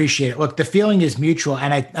 I appreciate it. Look, the feeling is mutual.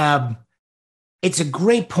 And it's a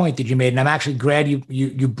great point that you made. And I'm actually glad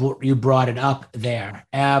you brought it up there.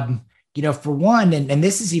 For one, and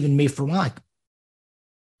this is even me for one, like,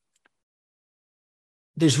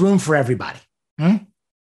 there's room for everybody.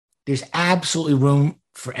 There's absolutely room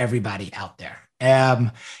for everybody out there.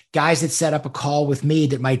 Guys that set up a call with me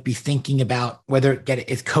that might be thinking about whether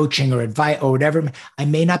it's coaching or advice or whatever, I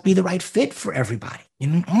may not be the right fit for everybody.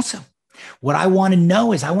 Also, what I want to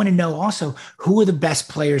know is also who are the best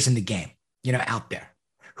players in the game, out there.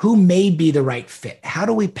 Who may be the right fit? How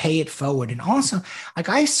do we pay it forward? And also, like,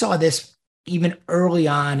 I saw this even early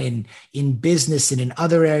on in business and in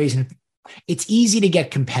other areas, and it's easy to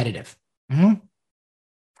get competitive.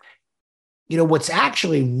 What's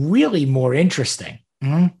actually really more interesting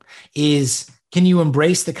is, can you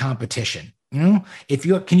embrace the competition? Can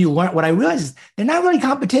you learn? What I realize is they're not really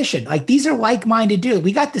competition. Like, these are like-minded dudes.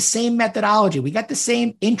 We got the same methodology. We got the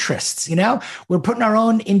same interests. We're putting our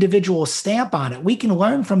own individual stamp on it. We can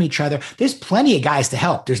learn from each other. There's plenty of guys to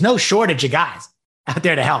help. There's no shortage of guys out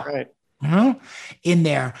there to help. Right. In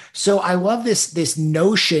there. So I love this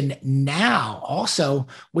notion now also,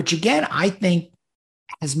 which again, I think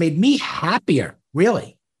has made me happier,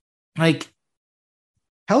 really. Like,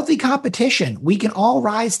 healthy competition. We can all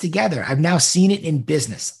rise together. I've now seen it in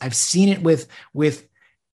business. I've seen it with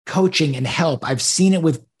coaching and help. I've seen it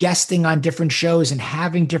with guesting on different shows and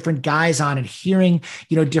having different guys on and hearing,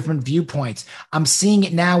 different viewpoints. I'm seeing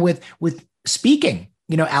it now with speaking,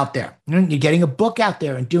 out there. You're getting a book out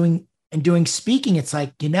there and doing speaking. It's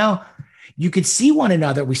like, you could see one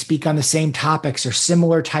another. We speak on the same topics or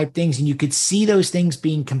similar type things, and you could see those things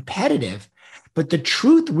being competitive. But the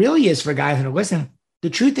truth really is, for guys that are listening, the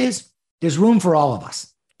truth is there's room for all of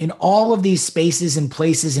us in all of these spaces and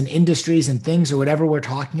places and industries and things or whatever we're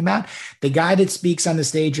talking about. The guy that speaks on the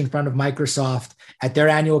stage in front of Microsoft at their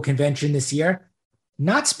annual convention this year,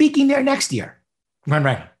 not speaking there next year.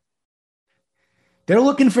 Right. They're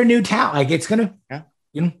looking for new talent. Like, it's going to,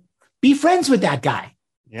 be friends with that guy.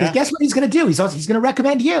 Because guess what he's going to do? He's going to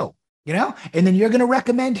recommend you, and then you're going to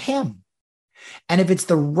recommend him. And if it's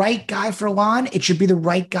the right guy for Lon, it should be the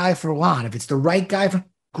right guy for Lon. If it's the right guy for,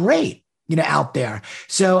 great, out there.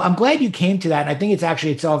 So I'm glad you came to that. And I think it's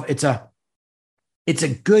actually, it's a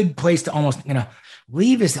good place to almost,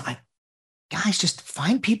 leave, is like, guys, just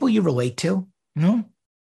find people you relate to,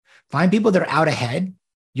 find people that are out ahead.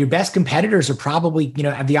 Your best competitors are probably,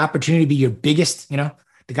 have the opportunity to be your biggest, the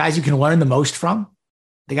guys you can learn the most from.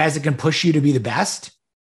 The guys that can push you to be the best.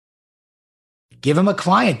 Give them a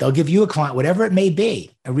client. They'll give you a client, whatever it may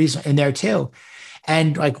be, a reason in there too.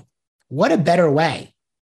 And like, what a better way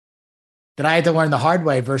that I had to learn the hard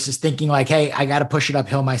way versus thinking like, hey, I got to push it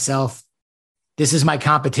uphill myself. This is my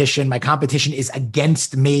competition. My competition is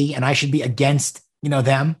against me and I should be against,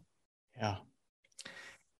 them. Yeah.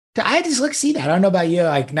 I just see that. I don't know about you.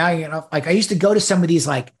 Like now, like I used to go to some of these,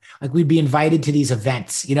 like we'd be invited to these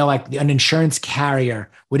events, like an insurance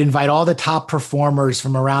carrier would invite all the top performers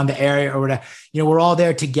from around the area or whatever, we're all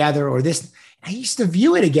there together or this. I used to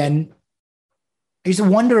view it again. I used to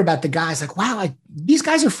wonder about the guys like, wow, like these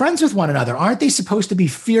guys are friends with one another. Aren't they supposed to be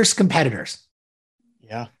fierce competitors?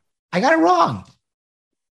 Yeah. I got it wrong.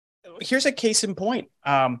 Here's a case in point.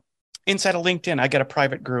 Inside of LinkedIn, I got a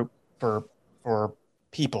private group for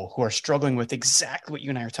people who are struggling with exactly what you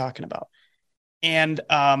and I are talking about. And,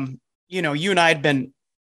 you and I had been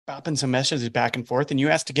bopping some messages back and forth and you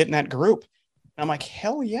asked to get in that group. And I'm like,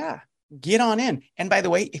 hell yeah, get on in. And by the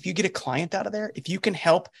way, if you get a client out of there, if you can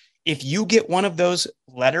help, if you get one of those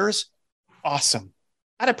letters, awesome.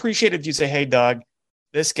 I'd appreciate it if you say, hey, Doug,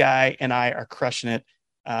 this guy and I are crushing it.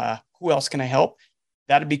 Who else can I help?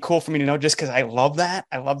 That'd be cool for me to know just because I love that.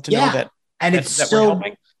 I love to know that. And that, it's that so, we're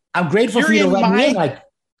helping. I'm grateful for you to let me in. Like,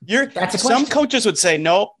 some coaches would say,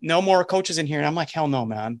 nope, no more coaches in here. And I'm like, hell no,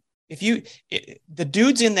 man. The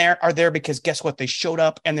dudes in there are there because guess what? They showed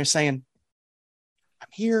up and they're saying, I'm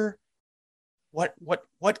here. What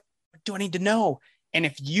do I need to know? And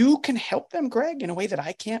if you can help them, Greg, in a way that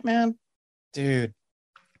I can't, man, dude,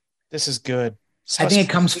 this is good. I think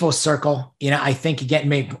it comes full circle. I think again,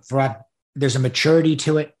 there's a maturity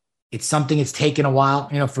to it. It's something it's taken a while,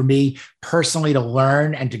 for me personally to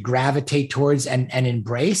learn and to gravitate towards and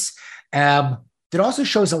embrace. That also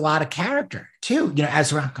shows a lot of character too,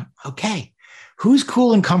 as we're okay, who's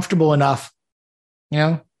cool and comfortable enough,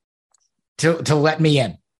 to let me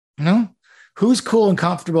in, who's cool and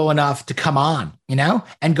comfortable enough to come on,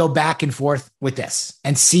 and go back and forth with this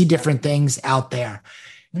and see different things out there.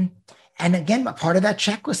 And again, part of that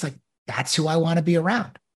checklist, like, that's who I want to be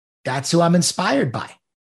around. That's who I'm inspired by.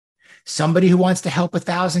 Somebody who wants to help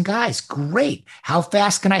 1,000 guys. Great. How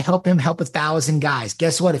fast can I help him help 1,000 guys?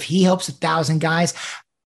 Guess what? If he helps 1,000 guys,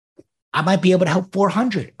 I might be able to help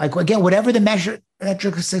 400. Like, again, whatever the metric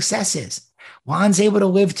of success is. Lon's able to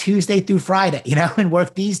live Tuesday through Friday, and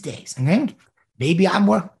work these days. Okay? Maybe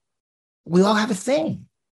we all have a thing.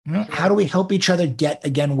 How do we help each other get,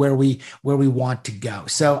 again, where we want to go?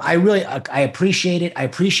 So I appreciate it. I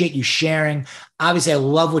appreciate you sharing. Obviously, I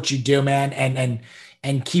love what you do, man.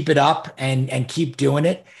 And keep it up and keep doing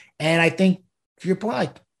it. And I think, to your point,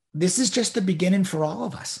 like, this is just the beginning for all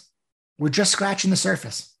of us. We're just scratching the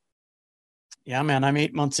surface. Yeah, man, I'm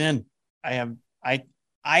 8 months in. I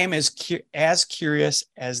am as curious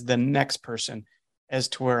as the next person as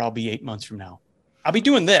to where I'll be 8 months from now. I'll be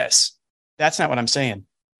doing this. That's not what I'm saying.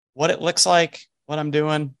 What it looks like, what I'm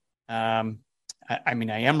doing. I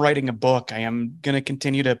am writing a book. I am going to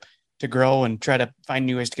continue to grow and try to find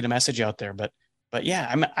new ways to get a message out there. But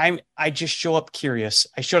yeah, I just show up curious.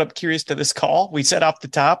 I showed up curious to this call. We said off the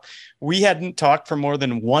top, we hadn't talked for more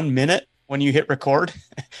than 1 minute when you hit record.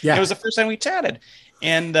 Yeah. It was the first time we chatted.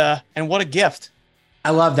 And what a gift. I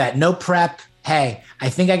love that. No prep. Hey, I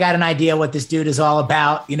think I got an idea what this dude is all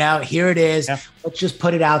about. Here it is. Yeah. Let's just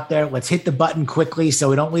put it out there. Let's hit the button quickly so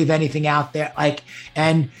we don't leave anything out there.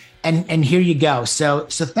 And here you go. So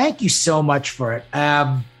thank you so much for it.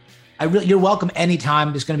 You're welcome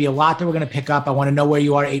anytime. There's going to be a lot that we're going to pick up. I want to know where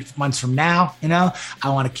you are 8 months from now. I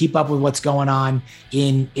want to keep up with what's going on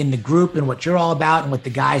in the group and what you're all about and what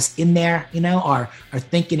the guys in there, are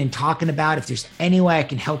thinking and talking about. If there's any way I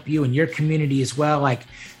can help you and your community as well, like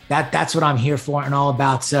that's what I'm here for and all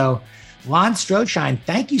about. So Lon Stroschein,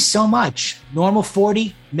 thank you so much. Normal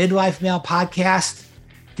 40 Midlife Male Podcast,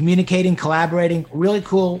 communicating, collaborating, really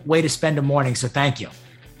cool way to spend a morning. So thank you.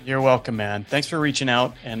 You're welcome, man. Thanks for reaching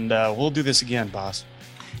out, and we'll do this again, boss.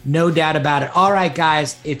 No doubt about it. All right,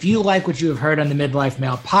 guys, if you like what you have heard on the Midlife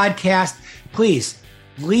Male Podcast, please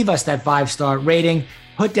leave us that 5-star rating,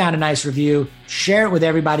 put down a nice review, share it with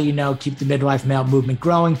everybody you know, keep the Midlife Male movement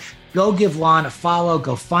growing. Go give Lon a follow,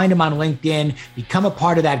 go find him on LinkedIn, become a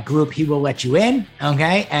part of that group. He will let you in,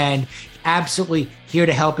 okay? And absolutely here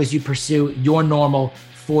to help as you pursue your normal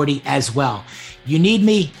 40 as well. You need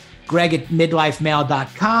me, Greg at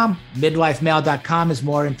midlifemale.com. Midlifemale.com is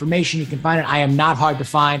more information. You can find it. I am not hard to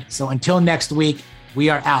find. So until next week, we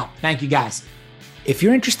are out. Thank you, guys. If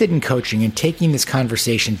you're interested in coaching and taking this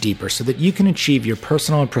conversation deeper so that you can achieve your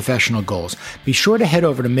personal and professional goals, be sure to head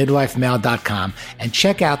over to midlifemale.com and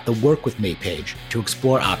check out the Work With Me page to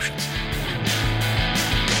explore options.